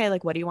like, okay,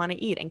 like, what do you want to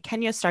eat? And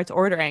Kenya starts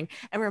ordering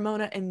and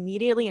Ramona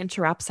immediately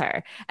interrupts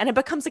her and it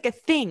becomes like a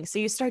thing. So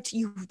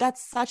that's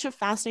such a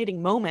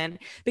fascinating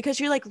moment because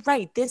you're like,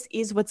 right, this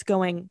is what's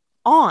going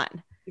on.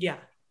 Yeah.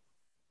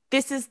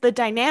 This is the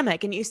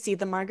dynamic. And you see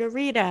the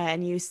margarita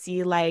and you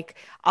see like,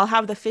 I'll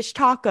have the fish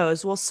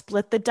tacos, we'll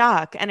split the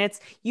duck. And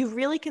you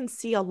really can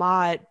see a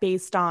lot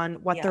based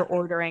on what they're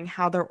ordering,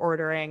 how they're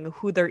ordering,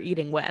 who they're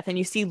eating with. And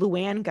you see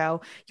Luann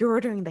go, you're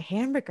ordering the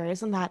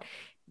hamburgers and that,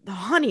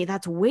 honey,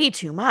 that's way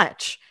too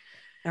much.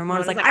 And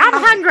Ramona's like, I'm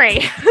hungry.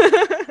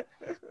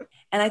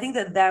 And I think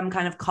that them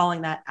kind of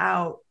calling that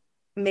out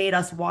made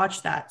us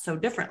watch that so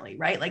differently,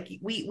 right? Like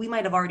we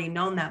might have already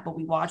known that, but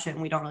we watch it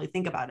and we don't really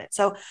think about it.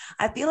 So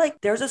I feel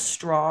like there's a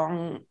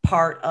strong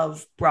part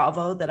of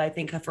Bravo that I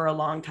think for a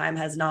long time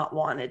has not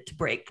wanted to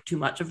break too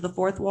much of the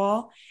fourth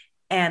wall.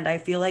 And I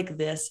feel like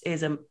this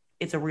is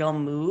it's a real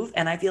move.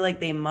 And I feel like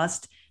they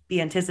must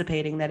be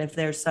anticipating that if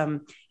there's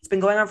it's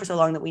been going on for so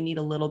long that we need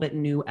a little bit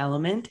new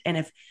element.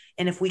 And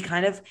if we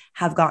kind of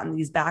have gotten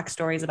these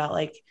backstories about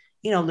like,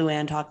 you know,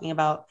 Luann talking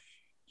about,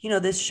 you know,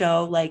 this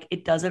show, like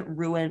it doesn't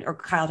ruin, or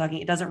Kyle talking,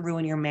 it doesn't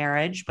ruin your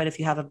marriage, but if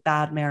you have a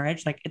bad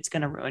marriage, like it's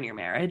going to ruin your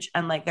marriage.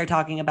 And like, they're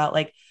talking about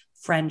like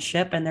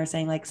friendship and they're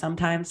saying like,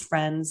 sometimes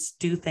friends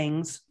do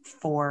things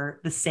for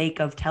the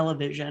sake of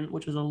television,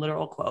 which was a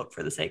literal quote,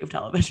 for the sake of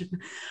television,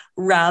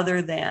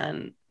 rather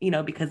than, you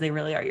know, because they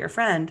really are your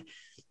friend.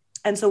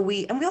 And so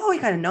we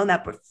always kind of known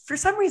that, but for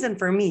some reason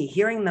for me,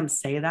 hearing them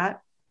say that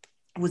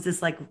was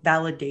this like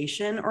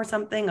validation or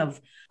something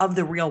of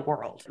the real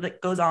world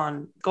that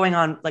going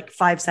on like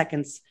 5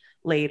 seconds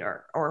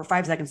later or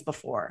 5 seconds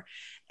before.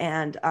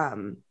 And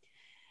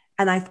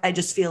I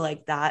just feel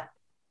like that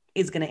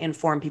is going to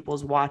inform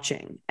people's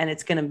watching, and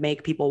it's going to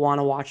make people want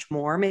to watch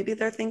more. Maybe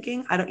they're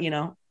thinking, I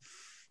don't,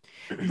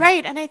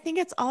 Right. And I think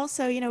it's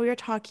also, we were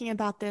talking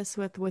about this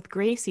with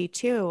Gracie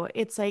too.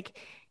 It's like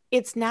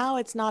it's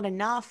not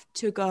enough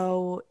to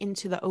go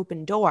into the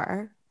open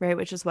door, right?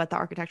 Which is what the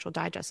Architectural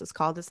Digest is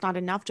called. It's not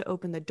enough to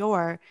open the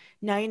door.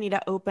 Now you need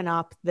to open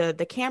up the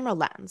camera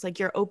lens. Like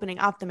you're opening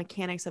up the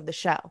mechanics of the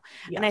show.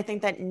 Yeah. And I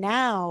think that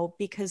now,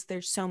 because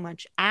there's so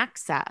much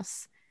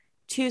access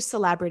to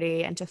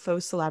celebrity and to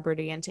faux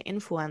celebrity and to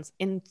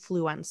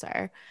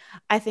influencer,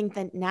 I think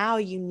that now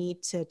you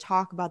need to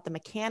talk about the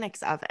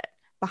mechanics of it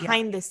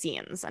behind the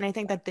scenes. And I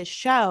think that this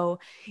show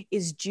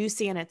is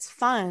juicy and it's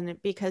fun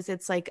because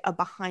it's like a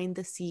behind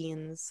the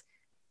scenes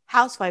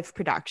housewife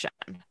production.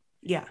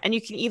 Yeah. And you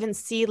can even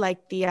see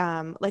like the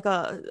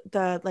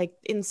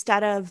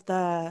instead of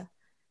the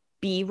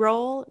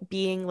B-roll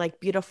being like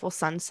beautiful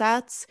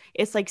sunsets,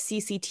 it's like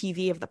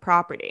CCTV of the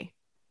property.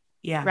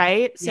 Yeah.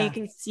 Right. So Yeah. you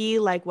can see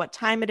like what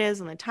time it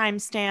is and the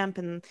timestamp,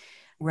 and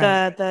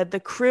Right.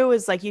 the crew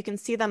is like, you can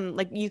see them,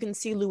 like you can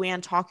see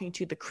Luann talking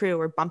to the crew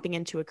or bumping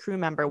into a crew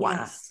member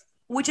once.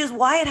 Which is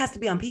why it has to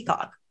be on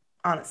Peacock,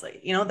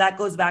 honestly. That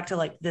goes back to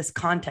like this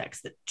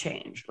context that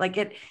changed. Like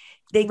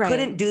they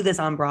couldn't do this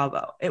on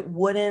Bravo.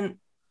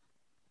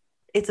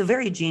 It's a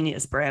very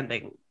genius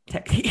branding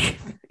technique,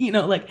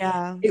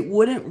 it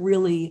wouldn't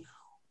really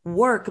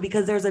work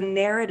because there's a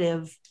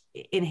narrative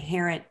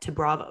inherent to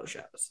Bravo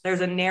shows. There's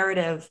a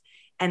narrative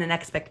and an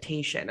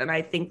expectation. And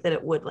I think that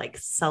it would like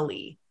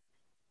sully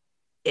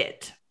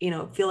it,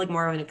 feel like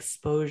more of an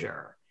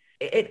exposure.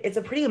 It's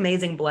a pretty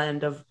amazing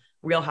blend of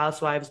Real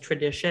Housewives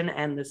tradition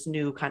and this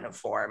new kind of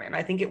form. And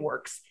I think it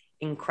works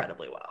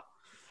incredibly well.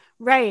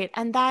 Right.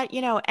 And that,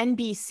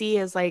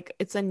 NBC is like,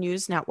 it's a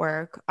news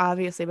network,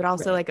 obviously, but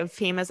also like a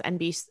famous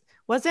NBC.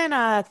 Wasn't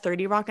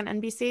 30 Rock on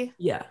NBC?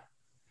 Yeah.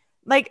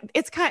 Like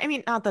it's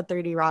not that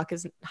 30 Rock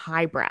is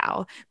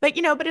highbrow, but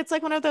but it's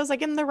like one of those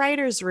like in the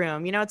writer's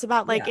room, it's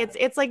about like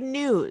it's like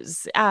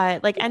news.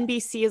 Like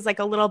NBC is like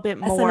a little bit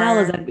more.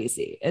 SNL is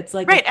NBC. It's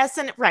like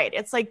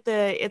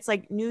It's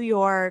like New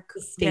York,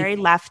 very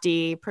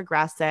lefty,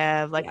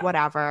 progressive, like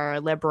whatever,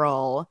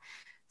 liberal,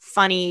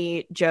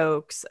 funny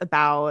jokes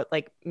about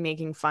like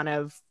making fun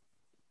of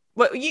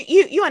what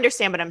you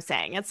understand what I'm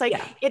saying. It's like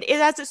it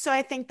has. So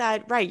I think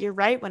that you're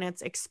right when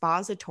it's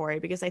expository,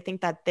 because I think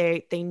that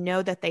they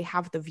know that they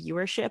have the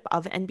viewership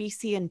of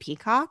NBC and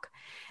Peacock,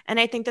 and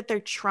I think that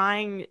they're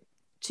trying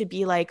to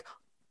be like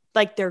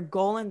their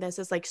goal in this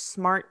is like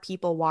smart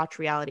people watch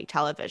reality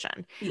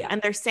television,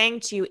 and they're saying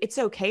to you, it's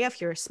okay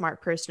if you're a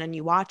smart person and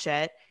you watch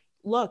it.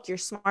 Look, you're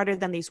smarter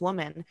than these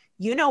women.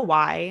 You know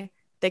why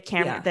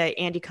that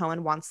Andy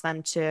Cohen wants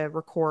them to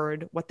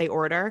record what they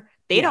order.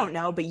 They don't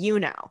know, but you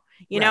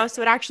know,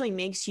 so it actually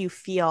makes you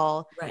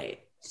feel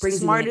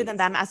smarter than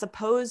them, as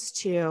opposed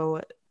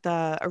to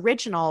the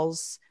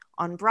originals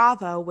on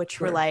Bravo, which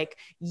were like,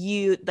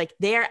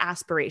 they're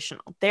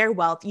aspirational, they're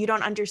wealth. You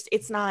don't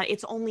understand.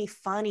 It's only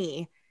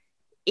funny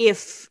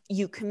if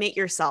you commit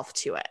yourself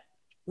to it.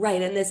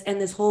 Right. And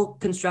this whole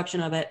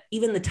construction of it,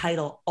 even the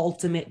title,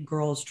 Ultimate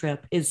Girls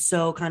Trip, is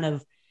so kind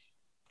of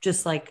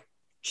just like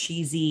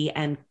cheesy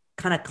and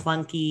kind of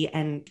clunky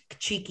and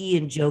cheeky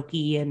and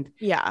jokey, and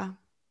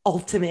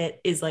ultimate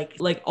is like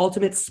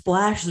ultimate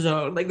splash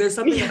zone. Like there's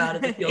something about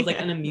it that feels like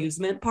an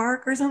amusement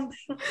park or something.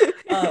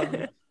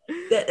 And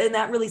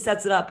that really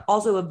sets it up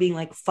also of being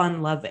like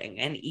fun loving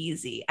and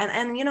easy. And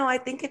I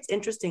think it's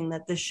interesting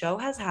that the show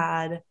has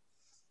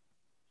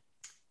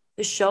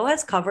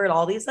covered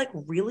all these like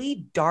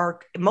really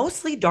dark,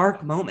 mostly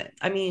dark moments.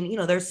 I mean,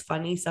 there's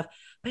funny stuff,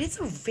 but it's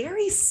a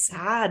very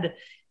sad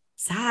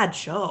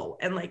show,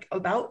 and like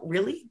about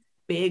really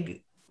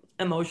big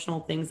emotional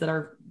things that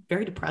are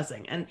very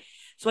depressing. And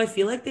so I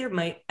feel like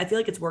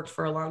it's worked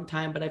for a long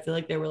time, but I feel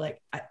like they were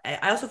like,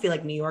 I also feel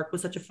like New York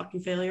was such a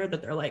fucking failure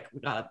that they're like, we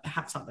gotta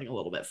have something a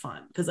little bit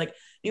fun, because like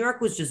New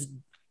York was just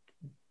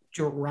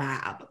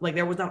drab. Like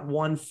there was not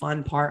one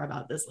fun part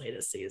about this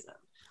latest season.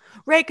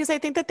 Right, because I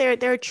think that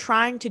they're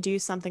trying to do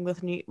something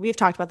with we've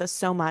talked about this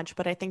so much,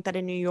 but I think that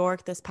in New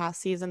York this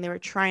past season, they were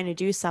trying to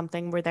do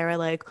something where they were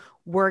like,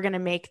 we're going to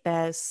make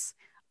this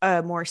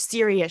a more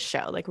serious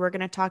show. Like we're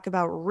going to talk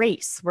about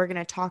race. We're going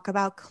to talk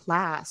about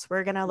class.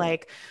 We're going to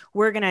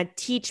we're going to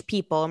teach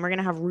people, and we're going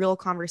to have real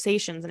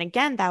conversations. And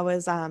again, that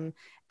was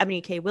Ebony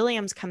K.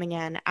 Williams coming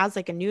in as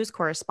like a news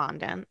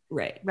correspondent.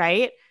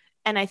 Right.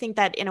 And I think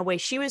that in a way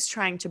she was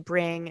trying to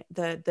bring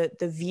the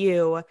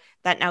view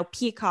that now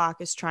Peacock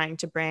is trying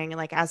to bring,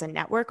 like as a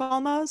network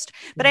almost.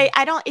 But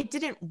it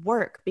didn't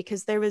work,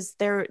 because they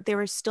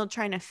were still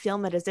trying to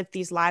film it as if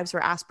these lives were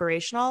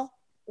aspirational.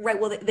 Right.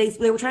 Well,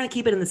 they were trying to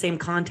keep it in the same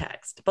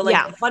context, but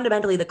like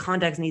fundamentally the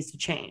context needs to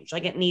change.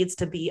 Like it needs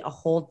to be a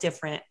whole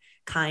different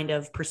kind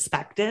of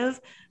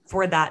perspective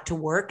for that to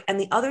work. And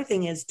the other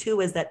thing is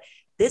that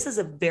this is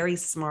a very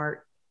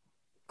smart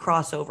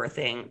crossover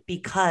thing,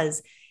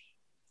 because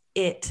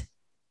it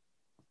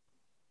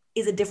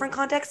is a different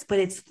context, but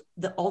it's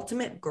the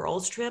Ultimate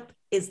Girls Trip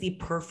is the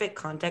perfect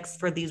context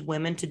for these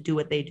women to do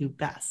what they do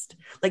best.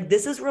 Like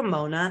this is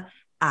Ramona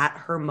at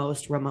her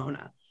most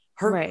Ramona.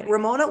 Right.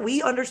 Ramona,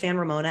 we understand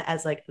Ramona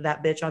as like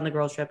that bitch on the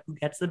girls trip who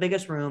gets the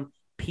biggest room,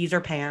 pees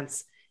her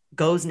pants,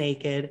 goes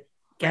naked,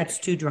 gets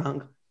too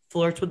drunk,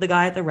 flirts with the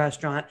guy at the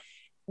restaurant.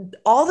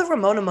 All the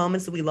Ramona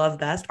moments that we love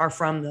best are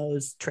from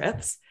those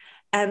trips.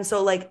 And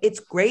so like it's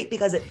great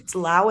because it's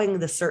allowing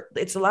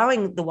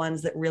the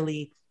ones that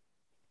really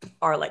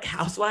are like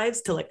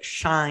housewives to like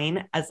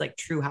shine as like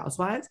true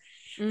housewives.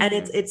 Mm-hmm. And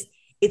it's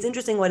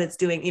interesting what it's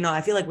doing. You know,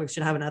 I feel like we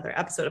should have another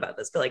episode about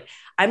this, but like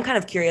I'm kind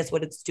of curious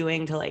what it's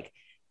doing to like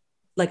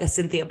a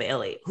Cynthia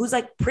Bailey, who's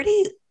like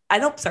pretty. I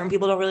know certain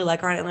people don't really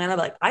like her in Atlanta,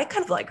 but like I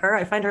kind of like her.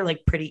 I find her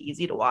like pretty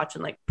easy to watch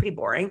and like pretty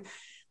boring.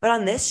 But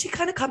on this, she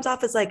kind of comes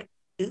off as like,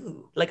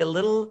 ooh, like a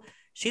little,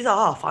 she's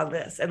off on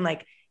this. And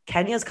like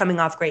Kenya's coming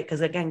off great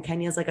because again,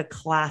 Kenya's like a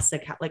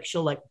classic, like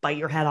she'll like bite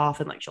your head off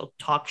and like she'll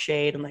talk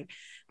shade and like,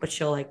 but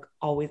she'll like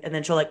always, and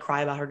then she'll like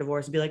cry about her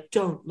divorce and be like,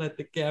 don't let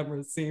the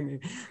camera see me.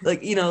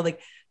 Like, you know,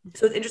 like,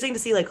 so it's interesting to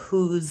see like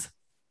who's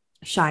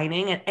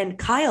shining. And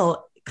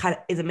Kyle kind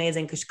of is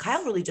amazing because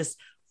Kyle really just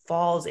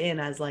falls in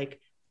as like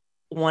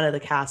one of the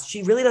cast.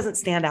 She really doesn't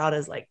stand out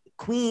as like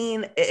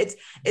queen. It's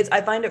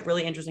I find it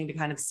really interesting to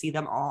kind of see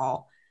them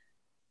all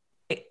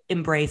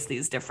embrace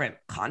these different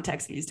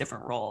contexts, these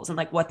different roles, and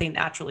like what they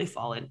naturally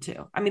fall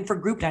into. I mean, for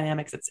group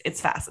dynamics,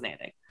 it's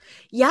fascinating.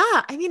 Yeah,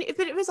 I mean,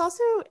 but it was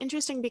also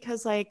interesting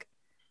because like,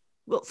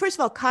 well, first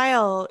of all,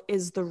 Kyle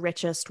is the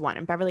richest one,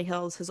 and Beverly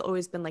Hills has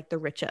always been like the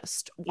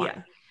richest one.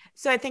 Yeah.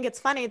 So I think it's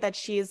funny that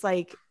she's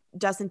like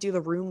doesn't do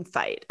the room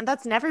fight, and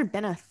that's never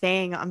been a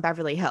thing on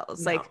Beverly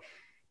Hills. No. Like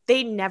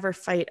they never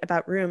fight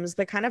about rooms,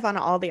 but kind of on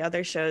all the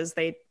other shows,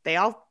 they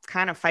all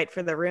kind of fight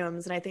for the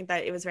rooms. And I think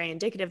that it was very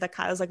indicative that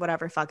Kyle's like,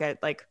 whatever, fuck it.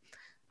 Like,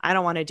 I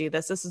don't want to do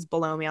this. This is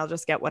below me. I'll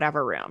just get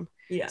whatever room.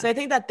 Yeah. So I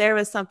think that there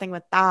was something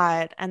with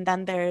that. And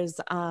then there's,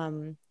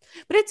 but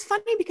it's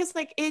funny because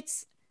like,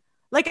 it's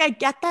like, I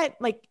get that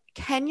like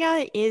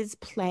Kenya is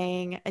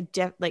playing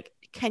like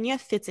Kenya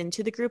fits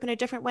into the group in a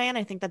different way. And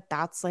I think that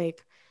that's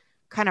like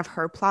kind of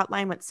her plot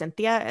line with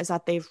Cynthia is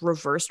that they've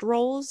reversed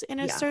roles in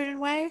a certain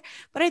way.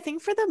 But I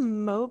think for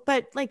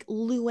but like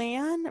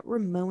Luann,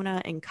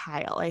 Ramona, and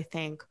Kyle, I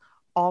think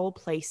all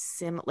play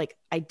like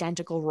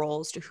identical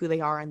roles to who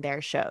they are in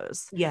their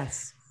shows.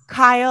 Yes.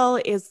 Kyle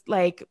is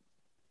like,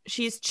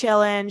 she's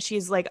chilling.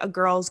 She's like a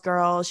girl's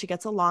girl. She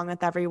gets along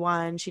with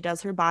everyone. She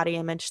does her body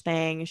image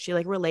thing. She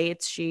like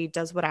relates. She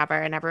does whatever,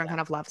 and everyone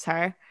kind of loves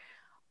her.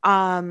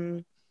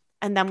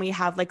 And then we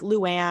have like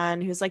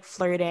Luann, who's like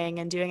flirting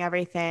and doing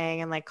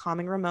everything and like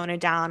calming Ramona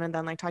down and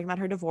then like talking about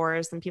her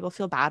divorce, and people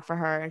feel bad for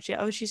her.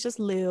 And she's just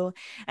Lou.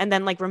 And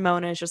then like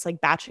Ramona is just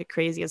like batshit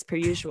crazy as per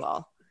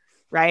usual.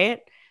 Right.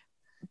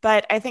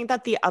 But I think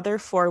that the other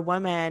four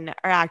women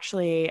are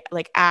actually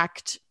like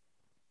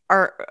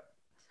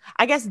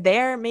I guess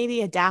they're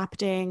maybe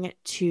adapting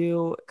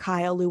to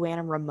Kyle, Luann,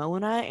 and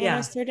Ramona in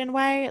a certain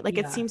way. Like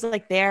it seems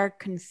like they're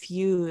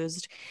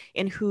confused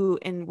in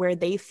where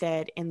they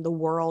fit in the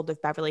world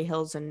of Beverly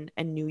Hills and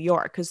New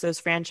York, because those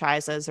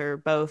franchises are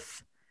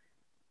both.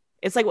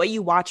 It's like what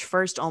you watch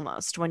first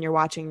almost when you're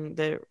watching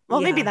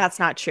maybe that's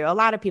not true. A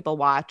lot of people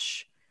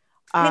watch.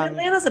 I mean,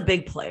 Atlanta's a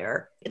big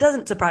player. It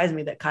doesn't surprise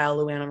me that Kyle,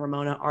 Luann, and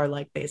Ramona are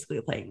like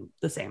basically playing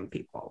the same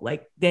people.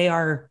 Like they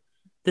are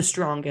the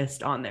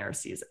strongest on their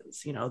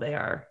seasons. You know, they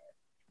are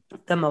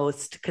the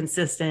most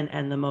consistent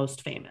and the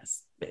most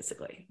famous,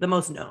 basically the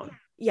most known.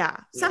 Yeah.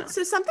 So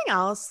something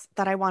else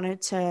that I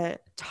wanted to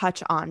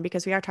touch on,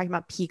 because we are talking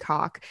about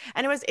Peacock,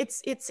 and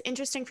it's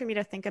interesting for me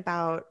to think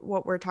about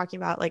what we're talking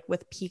about, like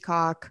with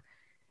Peacock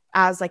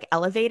as like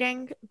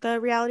elevating the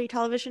reality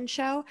television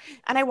show.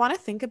 And I want to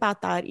think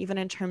about that even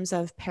in terms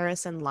of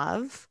Paris in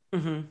Love,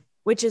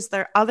 which is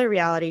their other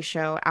reality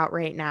show out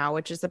right now,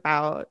 which is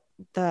about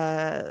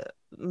the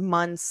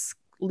months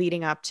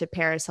leading up to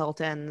Paris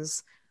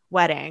Hilton's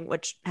wedding,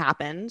 which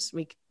happened.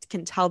 We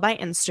can tell by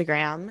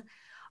Instagram.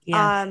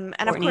 Yeah. And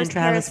Courtney of course and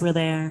Travis were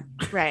there.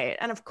 Right.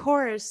 And of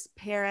course,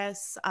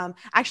 Paris,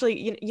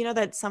 actually, you know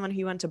that someone who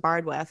you went to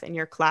Bard with in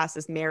your class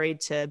is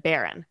married to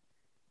Barron,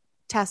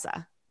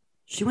 Tessa.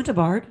 She went to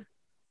Bard?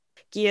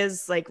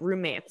 Gia's like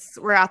roommates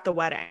were at the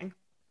wedding.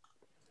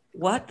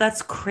 What?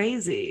 That's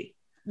crazy.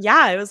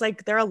 Yeah. It was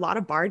like, there are a lot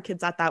of Bard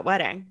kids at that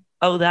wedding.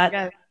 Oh,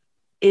 that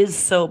is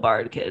so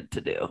Bard kid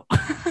to do.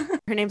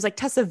 Her name's like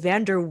Tessa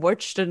van der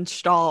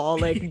Wurchtenstahl,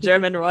 like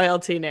German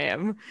royalty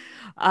name.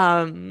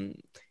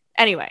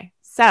 Anyway,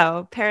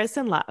 so Paris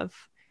in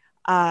Love.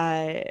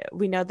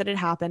 We know that it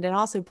happened. And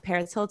also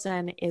Paris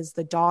Hilton is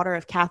the daughter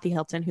of Kathy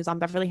Hilton, who's on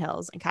Beverly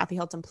Hills. And Kathy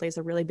Hilton plays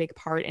a really big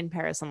part in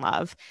Paris in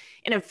Love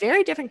in a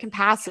very different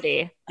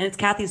capacity. And it's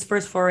Kathy's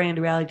first foray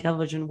into reality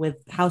television with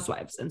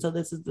Housewives. And so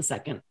this is the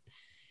second.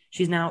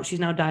 She's now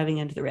diving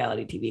into the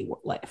reality TV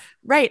life.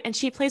 Right. And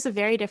she plays a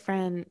very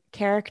different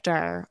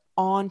character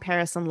on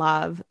Paris in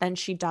Love than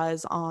she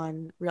does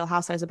on Real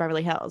Housewives of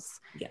Beverly Hills.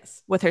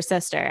 Yes. With her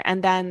sister.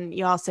 And then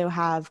you also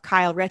have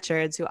Kyle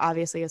Richards, who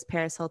obviously is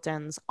Paris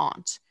Hilton's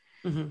aunt.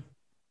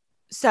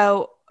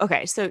 So,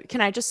 okay. So can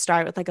I just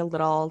start with like a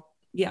little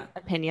Yeah.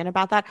 opinion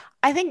about that.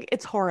 I think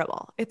it's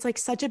horrible. It's like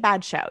such a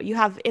bad show.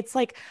 It's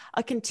like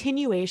a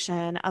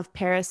continuation of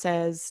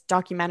Paris's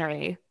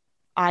documentary,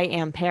 I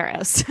Am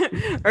Paris,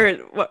 or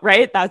what,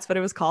 right? That's what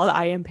it was called,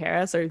 I Am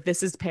Paris, or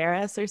This Is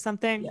Paris, or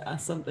something. Yeah,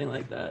 something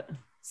like that.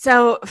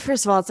 So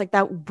first of all, it's like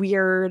that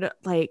weird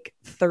like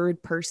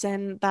third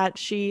person that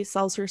she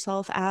sells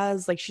herself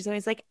as. Like she's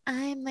always like,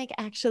 I'm like,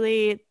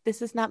 actually,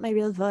 this is not my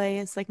real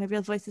voice. Like my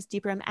real voice is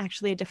deeper. I'm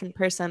actually a different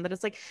person. But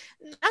it's like,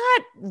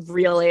 not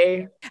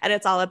really. And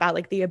it's all about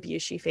like the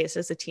abuse she faced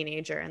as a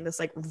teenager in this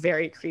like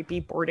very creepy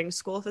boarding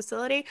school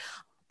facility.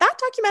 That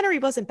documentary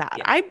wasn't bad.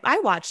 Yeah. I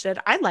watched it.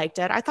 I liked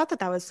it. I thought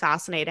that was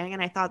fascinating.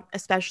 And I thought,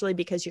 especially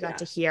because you got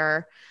to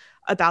hear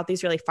about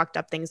these really fucked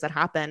up things that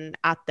happen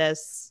at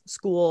this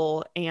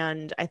school.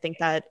 And I think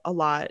that a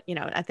lot,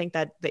 I think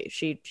that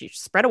she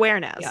spread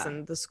awareness,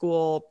 and the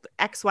school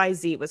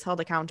XYZ was held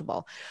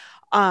accountable.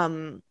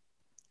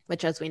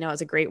 Which, as we know,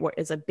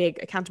 is a big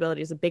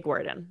accountability is a big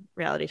word in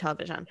reality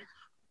television.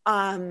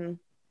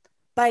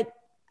 But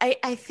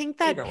I think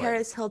that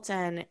Paris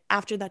Hilton,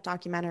 after that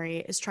documentary,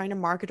 is trying to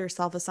market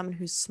herself as someone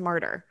who's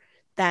smarter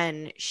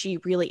than she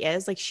really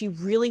is. Like she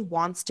really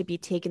wants to be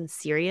taken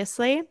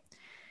seriously.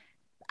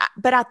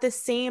 But at the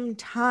same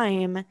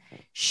time,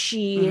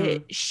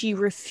 she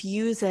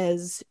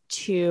refuses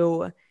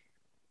to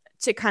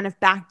kind of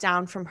back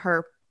down from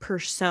her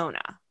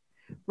persona,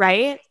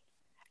 right?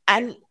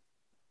 And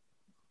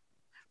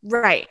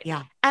right,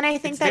 yeah. And I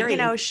think that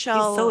she's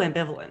so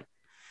ambivalent.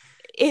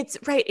 It's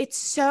right. It's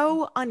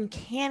so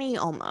uncanny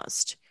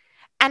almost,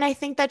 and I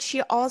think that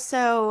she does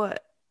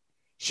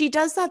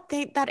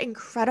that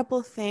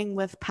incredible thing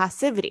with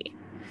passivity,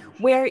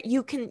 where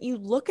you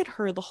look at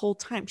her the whole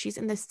time. She's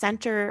in the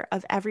center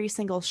of every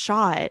single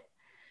shot,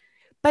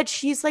 but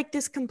she's like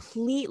this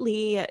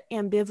completely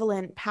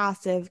ambivalent,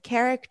 passive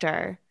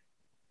character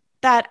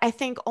that I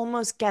think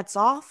almost gets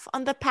off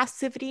on the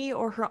passivity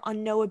or her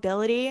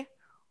unknowability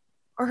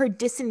or her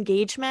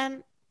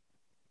disengagement.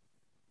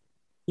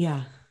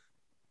 Yeah.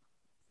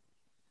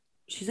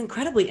 She's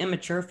incredibly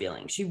immature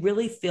feeling. She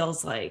really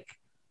feels like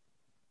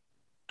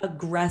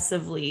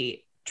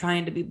aggressively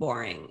trying to be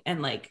boring,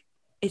 and like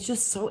it's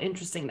just so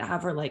interesting to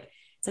have her like,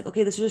 it's like,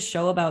 okay, this is a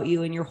show about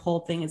you, and your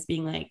whole thing is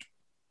being like,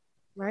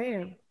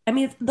 right. I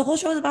mean, the whole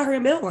show is about her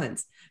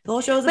ambivalence. The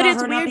whole show is about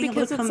her not being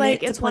able to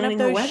commit to planning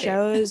her wedding. It's one of those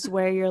shows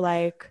where you're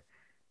like,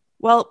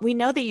 well, we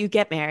know that you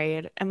get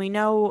married, and we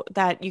know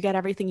that you get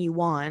everything you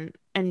want,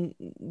 and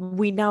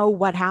we know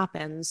what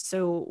happens.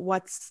 So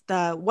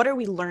what are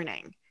we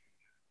learning?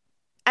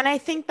 And I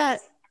think that,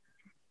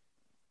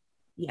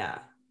 yeah,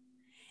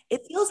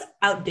 it feels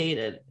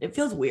outdated. It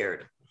feels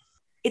weird.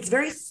 It's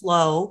very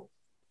slow.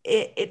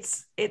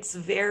 It's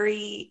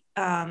very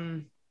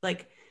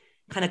like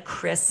kind of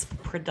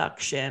crisp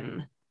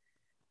production.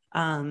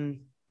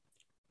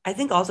 I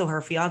think also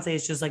her fiance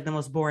is just like the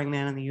most boring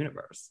man in the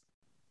universe.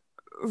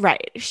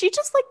 Right. She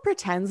just like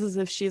pretends as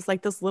if she's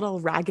like this little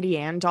Raggedy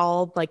Ann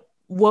doll, like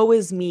woe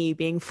is me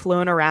being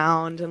flown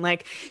around. And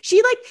like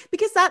she like,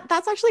 because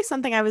that's actually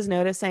something I was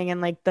noticing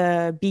in like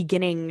the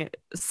beginning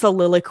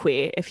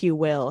soliloquy, if you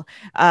will,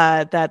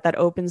 that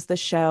opens the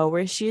show,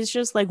 where she's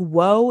just like,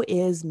 woe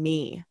is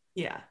me.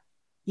 Yeah.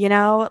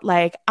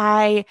 Like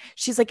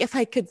she's like, if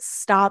I could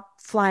stop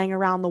flying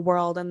around the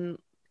world and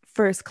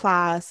first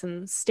class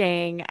and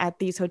staying at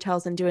these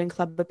hotels and doing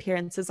club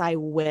appearances, I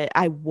would.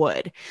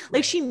 Right.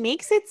 Like she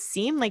makes it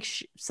seem like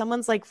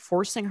someone's like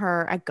forcing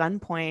her at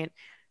gunpoint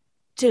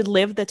to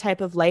live the type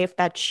of life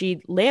that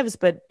she lives,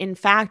 but in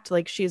fact,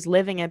 like she's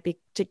living it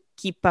to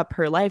keep up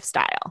her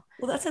lifestyle.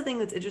 Well, that's the thing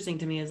that's interesting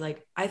to me, is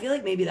like, I feel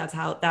like maybe that's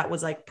how that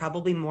was like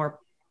probably more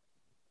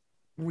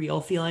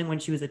real feeling when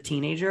she was a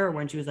teenager or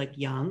when she was like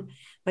young,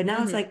 but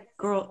now it's like,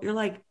 girl, you're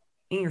like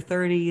in your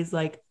 30s,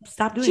 like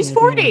stop doing it. She's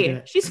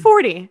 40. She's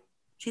 40.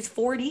 She's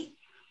 40.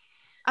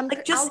 I'm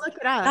like, just I'll look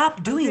it up.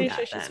 Stop doing that.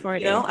 Sure she's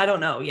 40. I don't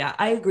know. Yeah,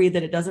 I agree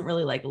that it doesn't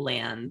really like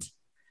land.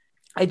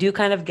 I do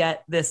kind of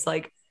get this,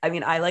 like, I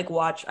mean, I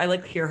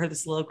hear her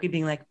this soliloquy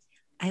being like,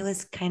 I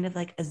was kind of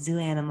like a zoo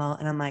animal,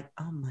 and I'm like,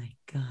 oh my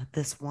God,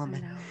 this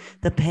woman,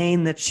 the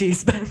pain that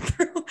she's been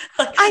through.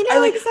 Like, I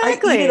know,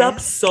 exactly. I eat it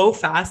up so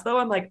fast though.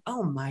 I'm like,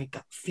 oh my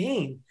God,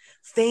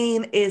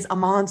 Fame is a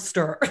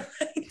monster.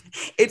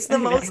 It's the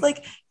most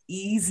like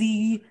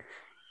easy.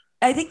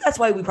 I think that's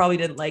why we probably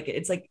didn't like it.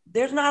 It's like,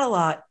 there's not a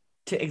lot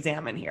to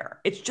examine here.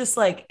 It's just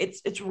like,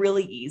 it's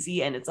really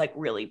easy, and it's like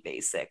really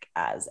basic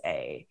as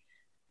a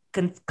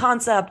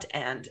concept.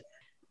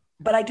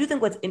 But I do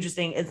think what's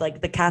interesting is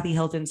like the Kathy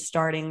Hilton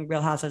starting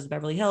Real Housewives of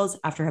Beverly Hills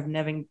after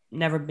having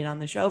never been on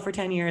the show for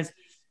 10 years.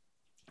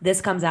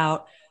 This comes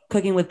out,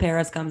 Cooking with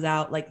Paris comes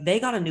out, like they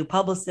got a new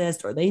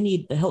publicist, or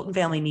the Hilton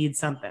family needs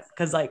something.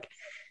 Cause like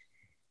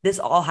this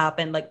all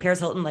happened, like Paris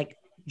Hilton, like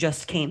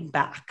just came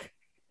back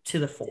to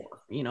the fore,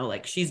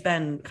 like she's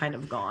been kind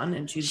of gone,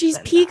 and she's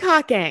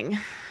peacocking.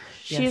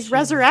 She's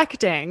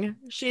resurrecting.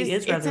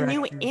 It's a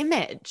new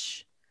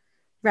image.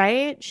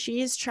 Right?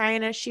 She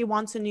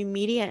wants a new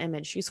media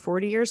image. She's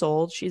 40 years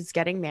old. She's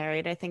getting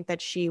married. I think that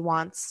she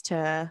wants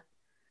to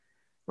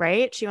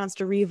right? She wants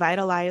to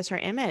revitalize her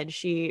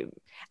image.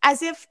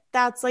 As if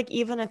that's like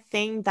even a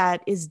thing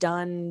that is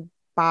done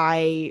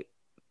by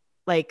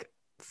like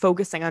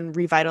focusing on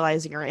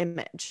revitalizing her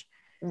image.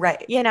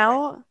 Right. You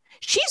know,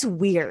 she's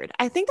weird.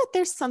 I think that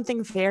there's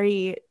something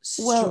very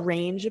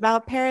strange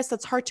about Paris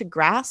that's hard to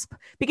grasp,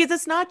 because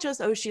it's not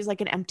just, oh, she's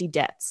like an empty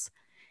ditz,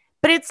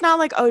 but it's not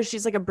like, oh,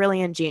 she's like a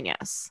brilliant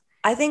genius.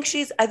 I think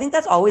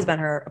that's always been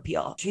her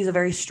appeal. She's a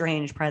very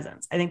strange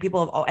presence. I think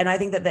people have, and I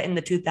think that in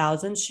the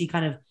 2000s, she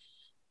kind of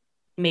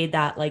made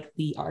that like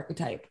the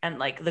archetype and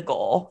like the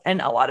goal.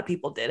 And a lot of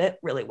people did it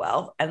really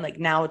well. And like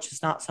now it's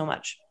just not so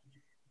much,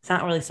 it's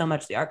not really so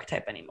much the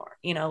archetype anymore,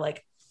 you know,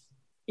 like,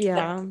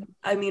 yeah.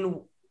 I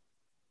mean,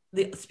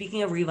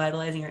 speaking of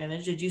revitalizing your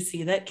image, did you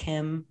see that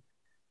Kim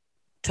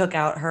took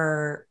out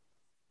her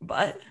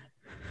butt?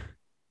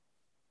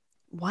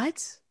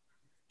 What?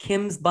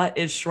 Kim's butt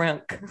is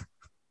shrunk.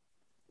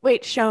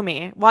 Wait, show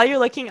me. While you're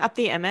looking up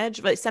the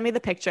image, but send me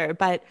the picture.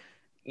 But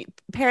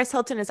Paris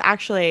Hilton is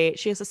actually,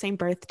 she has the same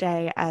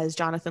birthday as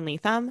Jonathan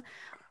Lethem,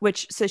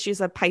 so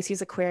she's a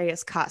Pisces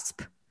Aquarius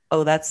cusp.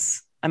 Oh,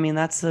 that's an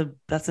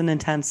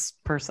intense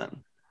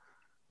person.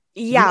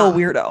 Yeah. Real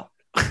weirdo.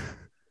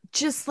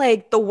 Just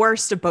like the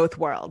worst of both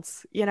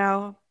worlds, you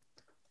know?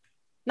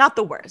 Not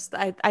the worst.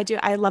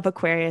 I love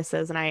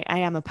Aquariuses, and I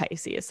am a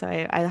Pisces, so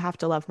I have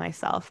to love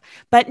myself.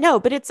 But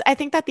I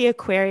think that the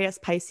Aquarius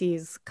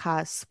Pisces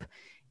cusp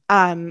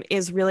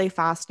is really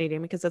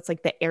fascinating, because it's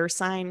like the air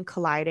sign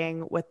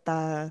colliding with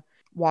the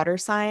water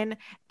sign,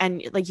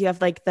 and like you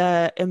have like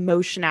the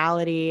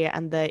emotionality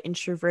and the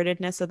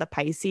introvertedness of the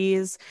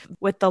Pisces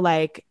with the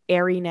like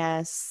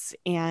airiness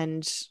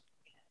and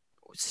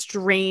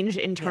strange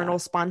internal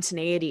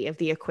spontaneity of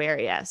the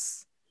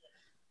Aquarius.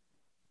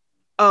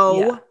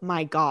 Oh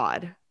my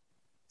God.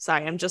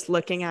 Sorry, I'm just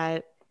looking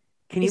at,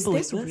 can you is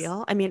believe this this?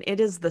 real? I mean, it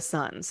is the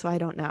sun, so I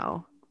don't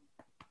know.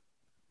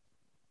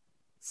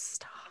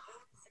 Stop.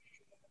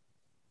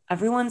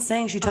 Everyone's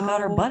saying she took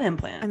out her butt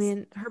implants. I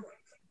mean,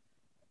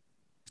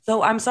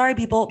 so I'm sorry,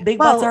 people. Big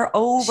butts are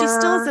over. She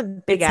still has a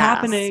big ass,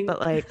 happening.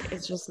 but like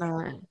it's just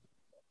not.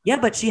 Yeah,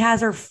 but she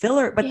has her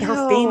filler, but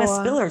her famous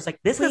fillers. Like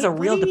this is a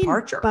real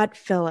departure. Butt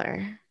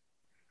filler.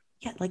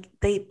 Yeah, like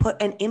they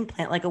put an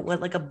implant, like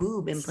a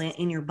boob implant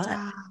in your butt.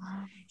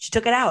 She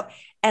took it out,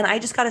 and I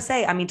just gotta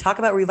say, I mean, talk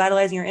about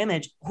revitalizing your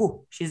image.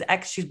 Ooh, she's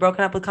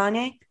broken up with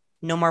Kanye.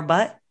 No more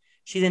butt.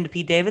 She's into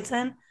Pete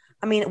Davidson.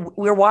 I mean,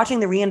 we're watching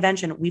the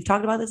reinvention. We've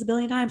talked about this a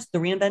billion times. The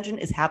reinvention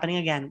is happening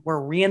again. We're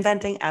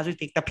reinventing as we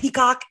speak. The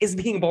peacock is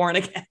being born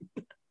again.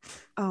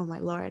 Oh my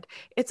Lord.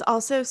 It's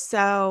also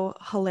so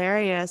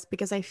hilarious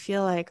because I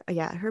feel like,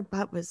 her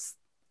butt was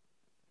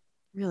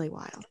really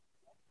wild.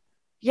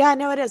 Yeah,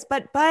 no, it is.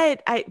 But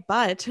I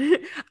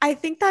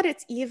think that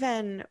it's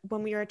even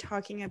when we were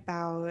talking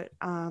about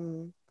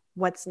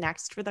what's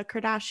next for the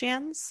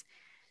Kardashians,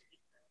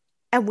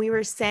 and we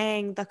were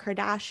saying the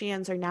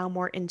Kardashians are now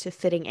more into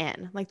fitting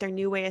in. Like their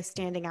new way of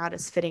standing out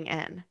is fitting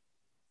in.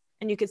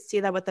 And you could see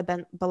that with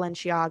the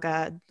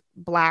Balenciaga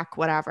black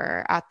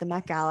whatever at the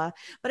Met Gala.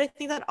 But I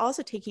think that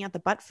also taking out the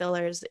butt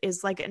fillers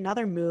is like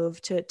another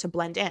move to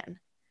blend in,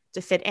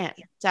 to fit in,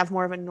 to have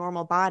more of a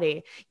normal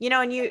body, you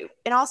know.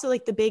 And also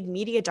like the big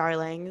media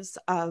darlings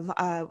of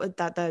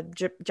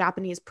the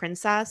Japanese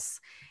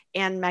princess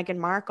and Meghan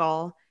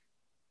Markle,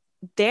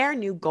 their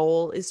new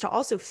goal is to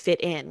also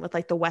fit in with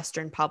like the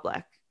Western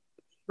public,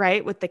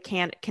 right? With the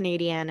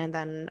Canadian and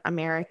then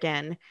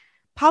American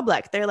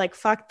public. They're like,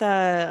 fuck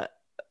the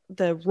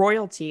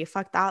royalty,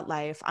 fuck that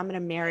life. I'm gonna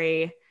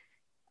marry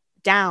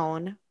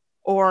down,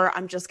 or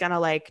I'm just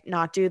gonna like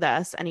not do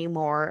this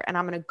anymore, and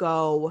I'm gonna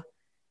go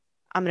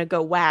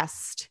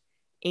west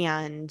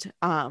and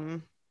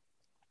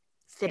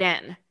fit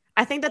in.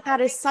 I think that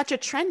is such a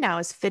trend now,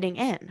 is fitting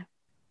in.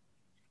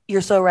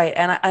 You're so right,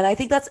 and I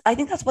think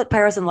that's what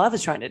Paris in Love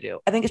is trying to do.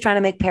 I think it's trying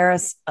to make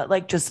Paris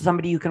like just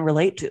somebody you can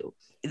relate to.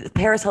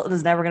 Paris Hilton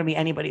is never going to be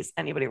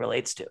anybody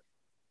relates to.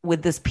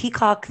 With this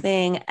peacock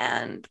thing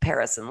and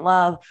Paris in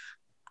Love,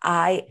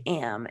 I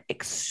am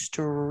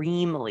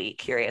extremely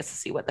curious to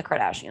see what the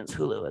Kardashians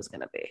Hulu is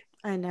going to be.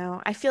 I know.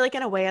 I feel like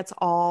in a way it's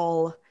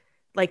all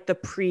like the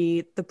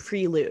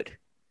prelude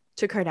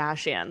to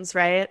Kardashians,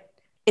 right?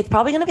 It's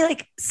probably going to be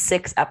like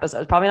 6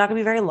 episodes. Probably not going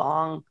to be very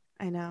long.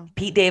 I know.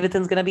 Pete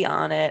Davidson's going to be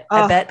on it.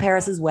 I bet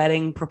Paris's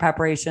wedding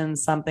preparation,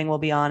 something will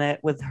be on it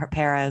with her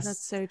Paris.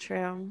 That's so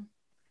true.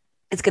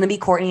 It's going to be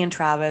Kourtney and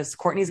Travis.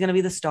 Kourtney's going to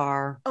be the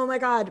star. Oh my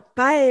God.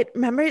 But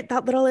remember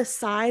that little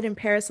aside in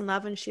Paris in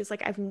Love, and she's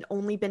like, I've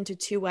only been to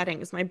 2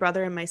 weddings, my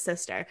brother and my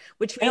sister,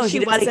 which means she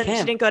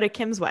didn't go to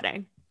Kim's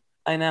wedding.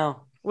 I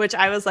know. Which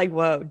I was like,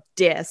 whoa,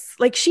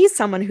 like she's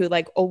someone who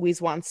like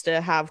always wants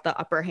to have the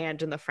upper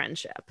hand in the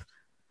friendship.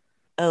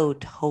 Oh,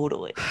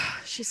 totally.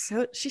 She's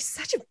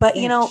such a But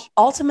bitch. you know,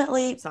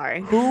 ultimately,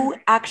 sorry.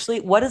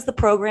 What is the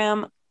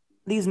program?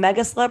 These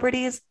mega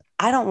celebrities,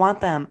 I don't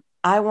want them.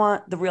 I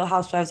want the Real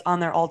Housewives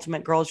on their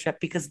ultimate girls trip,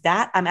 because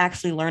that I'm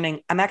actually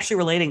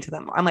relating to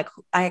them. I'm like,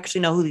 I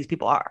actually know who these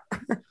people are.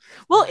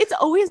 Well, it's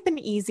always been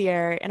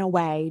easier in a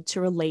way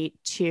to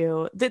relate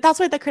to.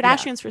 That's why the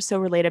Kardashians were so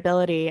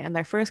relatability in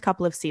their first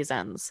couple of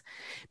seasons,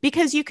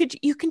 because you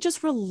can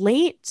just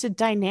relate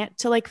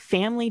to like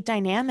family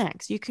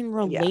dynamics. You can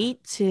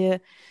relate to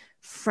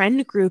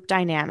friend group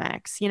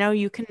dynamics.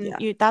 You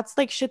can that's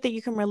like shit that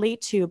you can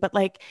relate to, but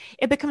like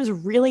it becomes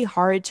really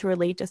hard to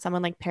relate to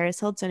someone like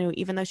Paris Hilton, who,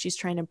 even though she's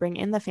trying to bring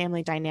in the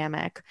family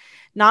dynamic,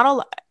 not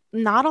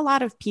a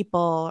lot of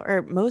people,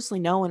 or mostly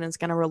no one, is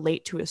going to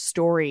relate to a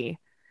story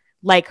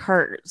like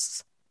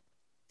hers.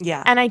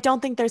 Yeah. And I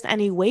don't think there's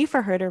any way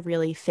for her to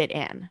really fit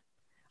in.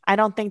 I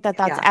don't think that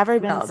that's ever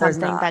been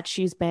something that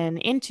she's been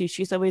into.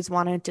 She's always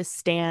wanted to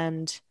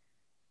stand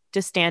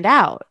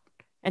out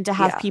and to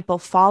have people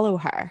follow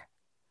her.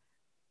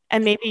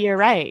 And maybe you're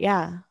right.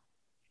 Yeah.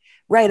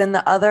 Right. And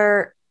the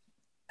other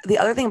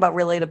thing about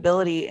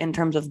relatability in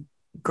terms of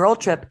girl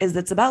trip is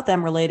it's about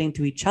them relating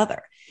to each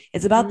other.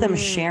 It's about them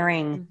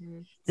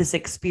sharing this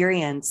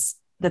experience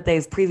that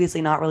they've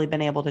previously not really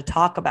been able to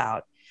talk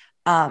about.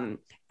 And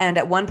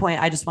at one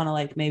point, I just want to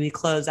like maybe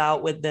close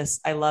out with this.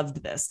 I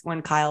loved this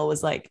when Kyle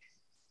was like,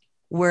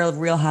 we're a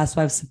Real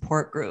Housewives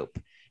support group.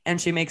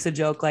 And she makes a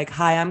joke like,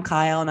 hi, I'm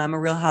Kyle and I'm a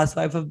Real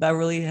Housewife of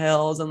Beverly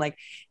Hills. And like,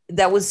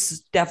 that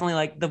was definitely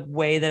like the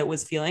way that it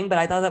was feeling. But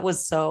I thought that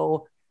was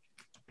so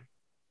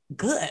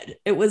good.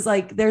 It was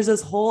like, there's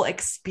this whole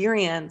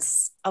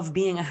experience of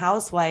being a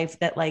housewife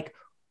that like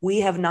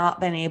we have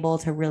not been able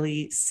to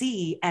really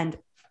see. And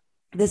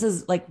this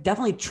is like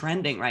definitely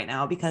trending right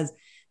now, because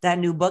that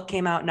new book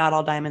came out, Not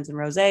All Diamonds and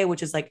Rosé,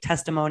 which is like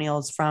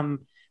testimonials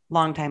from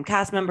longtime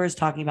cast members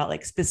talking about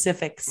like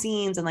specific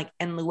scenes. And like,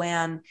 and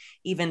Luann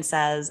even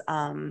says,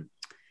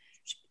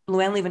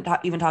 Luann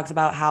even talks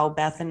about how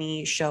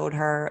Bethany showed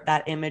her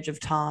that image of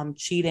Tom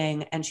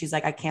cheating. And she's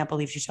like, I can't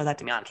believe she showed that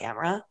to me on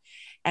camera.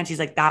 And she's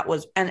like, that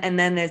was, and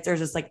then there's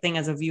this like thing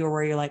as a viewer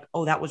where you're like,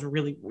 oh, that was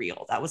really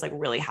real. That was like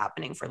really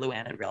happening for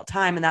Luann in real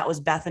time. And that was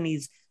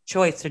Bethany's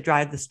choice to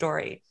drive the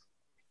story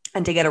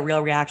and to get a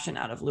real reaction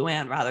out of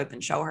Luann rather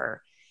than show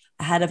her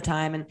ahead of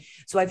time. And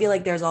so I feel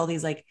like there's all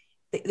these like,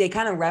 they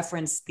kind of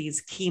reference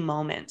these key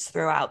moments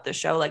throughout the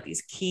show, like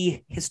these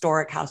key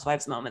historic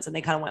housewives moments, and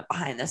they kind of went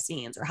behind the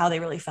scenes or how they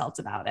really felt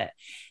about it.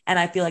 And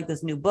I feel like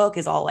this new book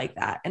is all like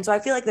that. And so I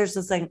feel like there's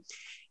this like,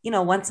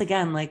 once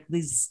again, like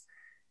the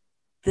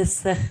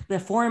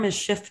form is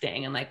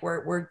shifting, and like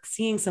we're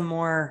seeing some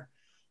more.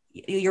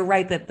 You're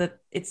right that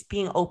it's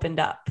being opened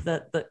up,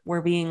 that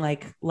we're being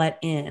like let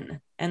in,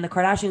 and the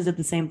Kardashians did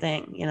the same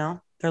thing.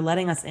 They're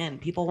letting us in.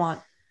 People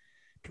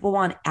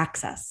want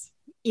access.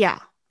 Yeah.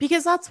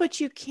 Because that's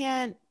what you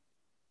can't,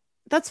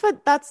 that's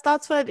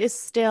what is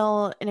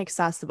still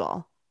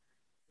inaccessible.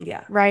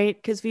 Yeah. Right.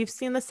 Because we've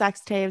seen the sex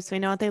tapes. We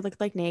know what they look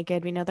like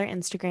naked. We know their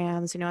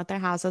Instagrams. We know what their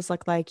houses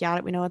look like. Yeah.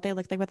 We know what they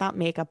look like without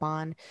makeup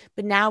on.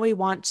 But now we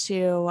want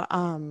to,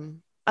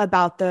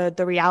 about the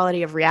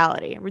reality of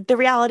reality, the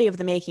reality of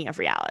the making of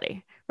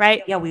reality.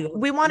 Right. Yeah.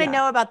 We want to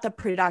know about the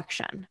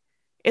production.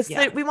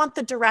 We want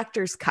the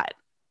director's cut.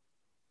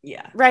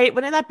 Yeah. Right.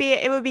 Wouldn't that be,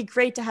 it would be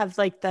great to have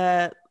like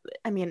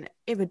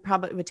it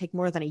would take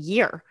more than a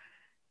year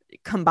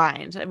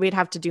combined. We'd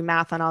have to do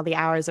math on all the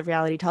hours of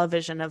reality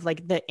television of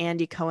like the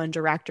Andy Cohen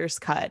director's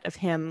cut of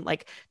him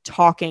like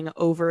talking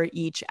over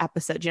each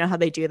episode. You know how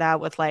they do that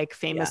with like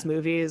famous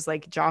movies,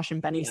 like Josh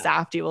and Benny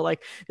Safdie will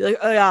like be like,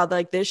 oh yeah,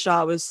 like this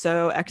shot was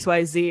so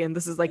XYZ and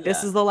this is like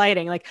this is the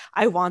lighting. Like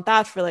I want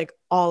that for like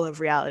all of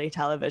reality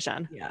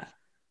television.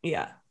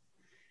 Yeah.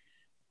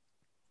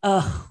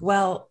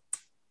 Well,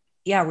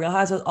 yeah, Real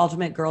Housewives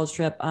Ultimate Girls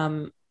Trip.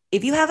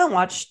 If you haven't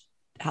watched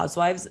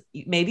Housewives,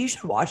 maybe you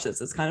should watch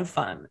this. It's kind of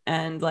fun,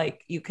 and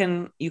like you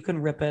can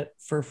rip it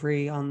for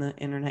free on the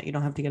internet. You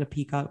don't have to get a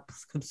Peacock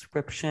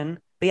subscription.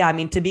 But yeah, I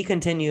mean, to be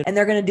continued. And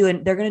they're gonna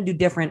do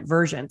different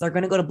versions. They're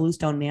gonna go to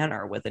Bluestone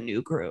Manor with a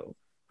new crew.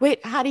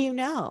 Wait, how do you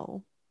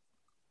know?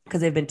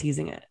 Because they've been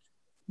teasing it.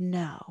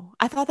 No,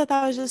 I thought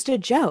that was just a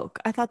joke.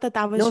 I thought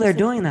that was. No, they're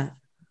doing that.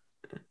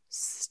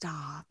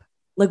 Stop.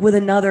 Like with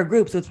another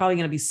group, so it's probably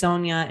gonna be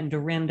Sonia and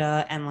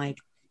Dorinda and like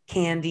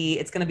Candy.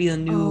 It's gonna be a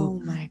new.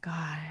 Oh my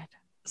god.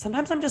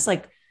 Sometimes I'm just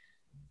like,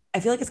 I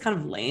feel like it's kind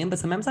of lame, but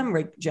sometimes I'm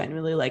like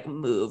genuinely like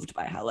moved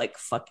by how like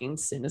fucking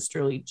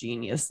sinisterly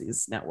genius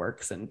these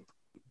networks and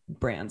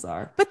brands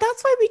are. But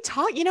that's why we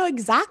talk,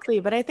 exactly.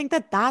 But I think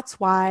that that's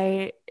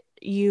why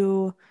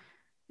you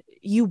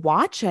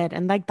watch it,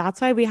 and like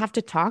that's why we have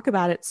to talk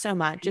about it so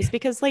much, just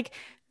because like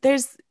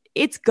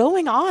it's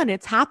going on,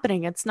 it's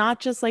happening. It's not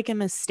just like a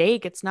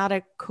mistake. It's not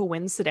a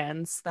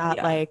coincidence that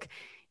like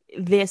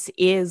this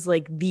is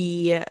like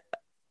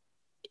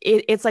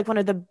it's like one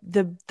of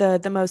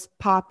the most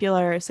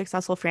popular,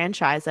 successful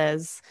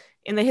franchises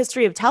in the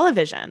history of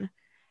television.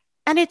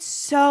 And it's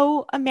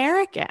so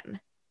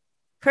American.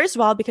 First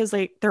of all, because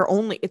like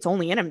it's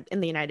only in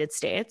the United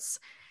States.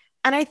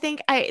 And I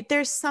think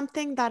there's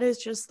something that is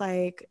just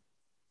like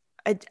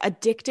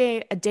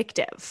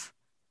addictive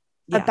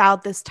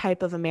about this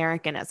type of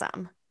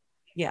Americanism.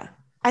 Yeah.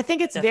 I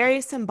think it's Definitely.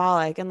 very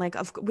symbolic, and like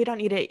we don't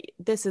need it.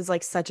 This is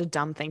like such a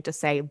dumb thing to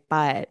say,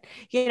 but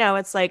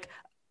it's like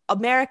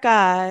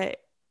America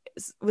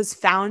was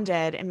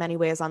founded in many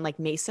ways on like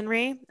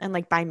masonry and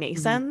like by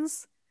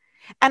masons.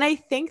 And I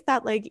think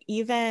that like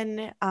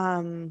even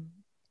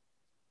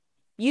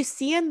you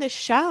see in the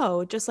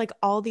show just like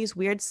all these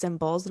weird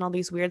symbols and all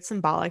these weird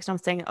symbolics. And I'm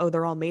saying, oh,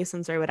 they're all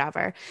masons or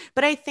whatever.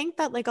 But I think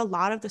that like a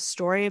lot of the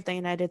story of the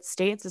United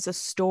States is a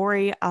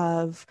story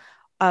of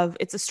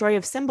it's a story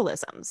of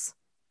symbolisms,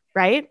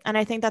 right? And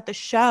I think that the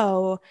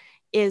show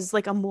is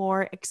like a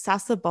more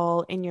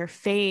accessible in your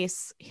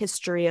face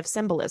history of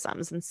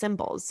symbolisms and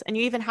symbols. And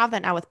you even have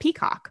that now with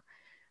Peacock,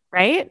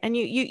 right? And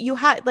you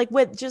had like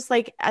with just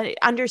like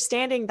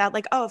understanding that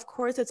like, oh, of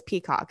course it's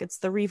Peacock, it's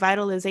the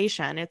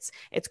revitalization,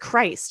 it's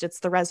Christ, it's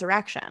the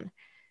resurrection.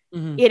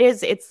 It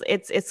is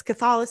it's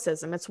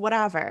Catholicism, it's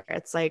whatever,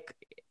 it's like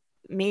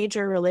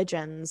major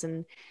religions.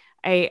 And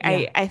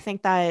I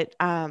think that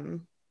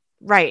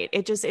right,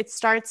 it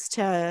starts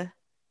to,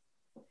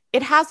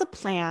 it has a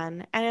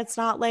plan, and it's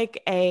not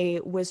like a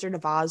Wizard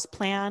of Oz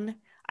plan,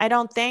 I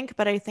don't think,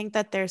 but I think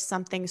that there's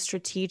something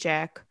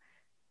strategic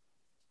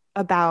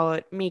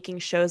about making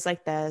shows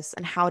like this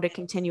and how to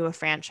continue a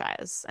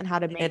franchise and how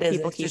to make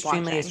people keep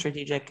watching. Extremely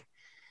strategic.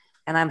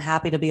 And I'm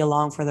happy to be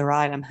along for the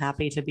ride. I'm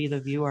happy to be the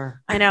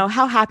viewer. I know.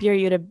 How happy are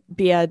you to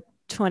be a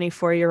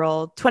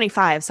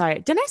 25? Sorry.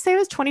 Didn't I say I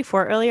was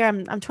 24 earlier?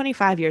 I'm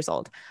 25 years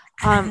old.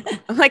 I'm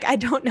like, I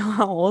don't know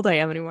how old I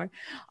am anymore.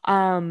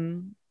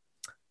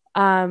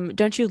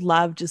 Don't you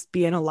love just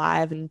being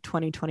alive in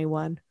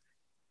 2021?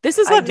 This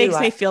is what makes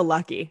me feel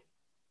lucky.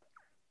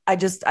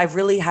 I've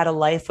really had a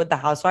life with the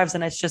Housewives,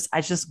 and it's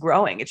just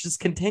growing. It's just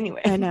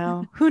continuing. I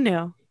know. Who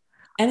knew?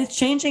 And it's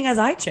changing as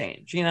I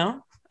change,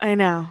 I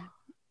know.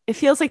 It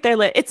feels like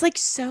it's like,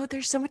 so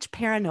there's so much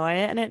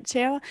paranoia in it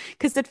too,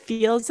 because it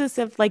feels as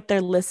if like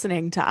they're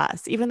listening to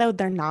us, even though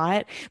they're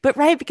not. But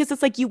right, because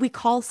it's like we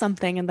call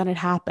something and then it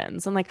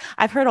happens. And like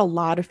I've heard a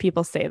lot of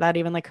people say that,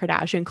 even like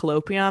Kardashian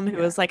Colloquium, who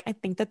was like, I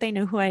think that they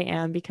know who I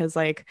am because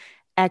like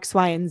X,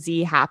 Y, and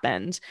Z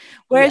happened.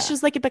 Where it's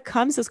just like it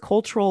becomes this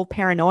cultural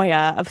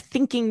paranoia of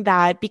thinking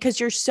that because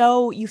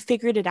you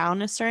figured it out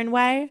in a certain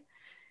way,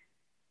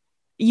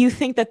 you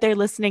think that they're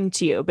listening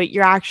to you, but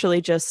you're actually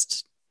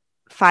just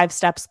 5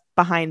 steps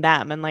behind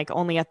them and like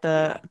only at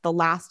the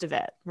last of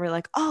it. We're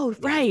like, oh,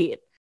 right.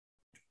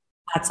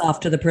 Hats off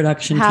to the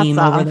production team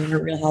over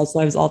the Real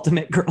Housewives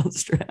Ultimate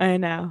Girls Trip. I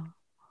know.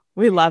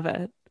 We love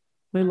it.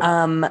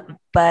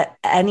 But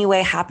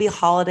anyway, happy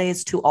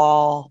holidays to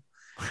all.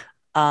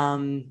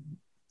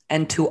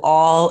 And to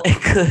all a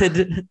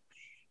good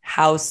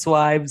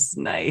Housewives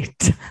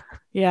night.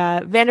 Yeah.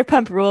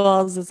 Vanderpump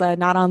Rules is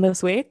not on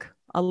this week.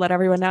 I'll let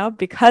everyone know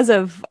because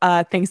of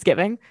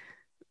Thanksgiving.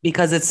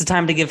 Because it's the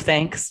time to give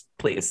thanks,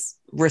 please.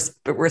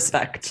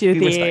 Respect to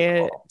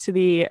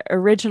the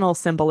original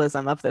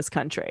symbolism of this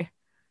country.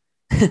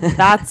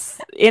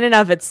 That's in and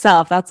of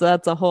itself. That's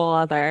a whole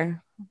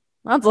other.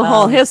 That's a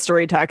whole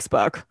history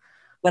textbook.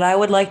 But I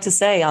would like to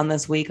say on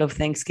this week of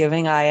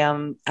Thanksgiving, I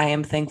am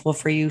thankful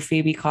for you,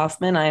 Phoebe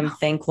Kaufman. I am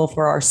thankful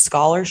for our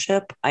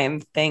scholarship. I am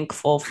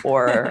thankful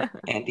for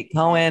Andy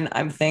Cohen.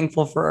 I'm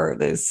thankful for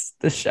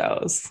the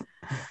shows.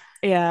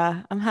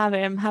 Yeah, I'm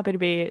happy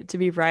to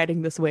be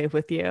riding this wave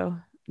with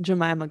you,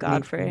 Jemima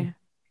Godfrey.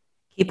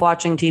 Keep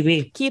watching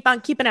TV. Keep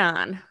on keeping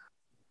on.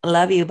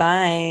 Love you.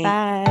 Bye.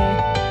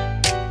 Bye.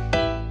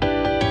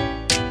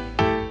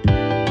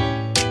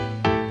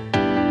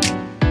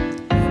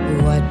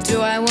 What do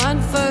I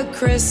want for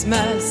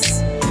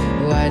Christmas?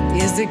 What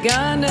is it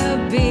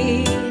gonna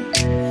be?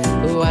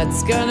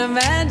 What's gonna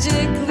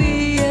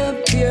magically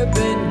appear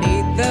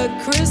beneath the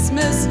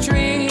Christmas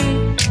tree?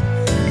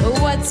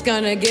 What's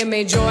gonna give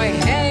me joy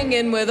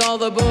hanging with all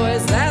the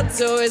boys?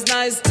 That's always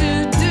nice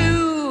to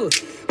do.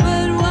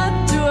 But what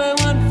do I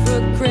want for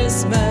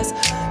Christmas?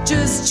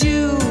 Just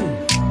you.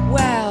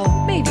 Well,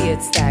 maybe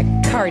it's that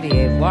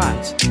Cartier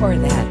watch or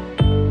that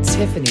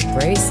Tiffany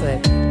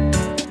bracelet.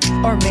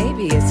 Or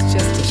maybe it's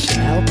just a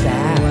Chanel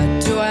bag.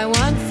 What do I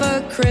want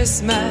for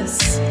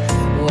Christmas?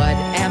 What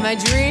am I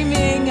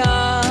dreaming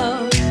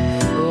of?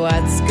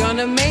 What's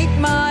gonna make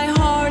my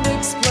heart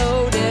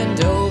explode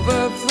and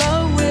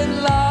overflow with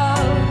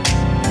love?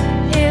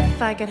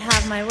 If I could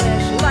have my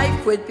wish,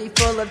 life would be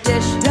full of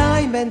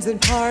diamonds and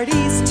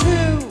parties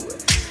too.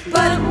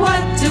 But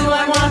what do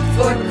I want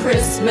for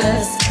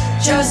Christmas?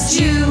 Just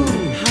you.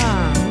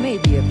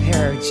 Maybe a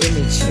pair of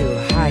Jimmy Choo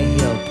high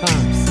heel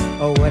pumps.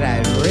 Or what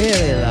I'd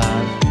really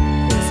love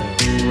is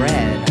a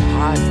red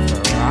hot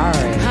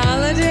Ferrari.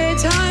 Holiday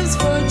times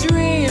for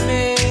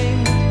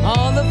dreaming,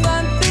 all the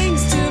fun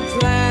things to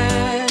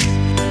plan.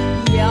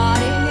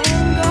 Yachting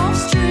and golf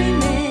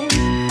streaming,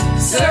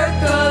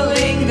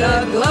 circling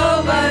the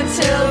globe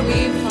until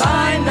we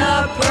find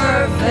the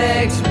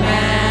perfect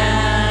man.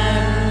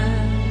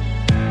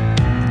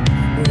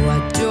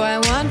 What do I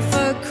want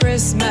for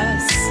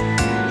Christmas?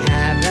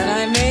 Haven't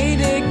I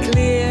made it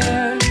clear?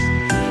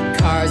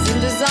 Cars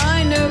and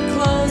designer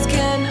clothes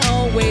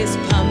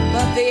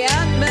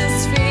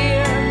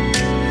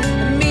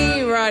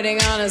riding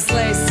on a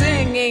sleigh,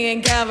 singing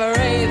in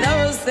cabaret,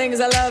 those things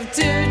I love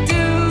to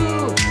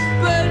do.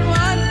 But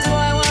what do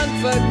I want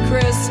for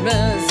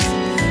Christmas?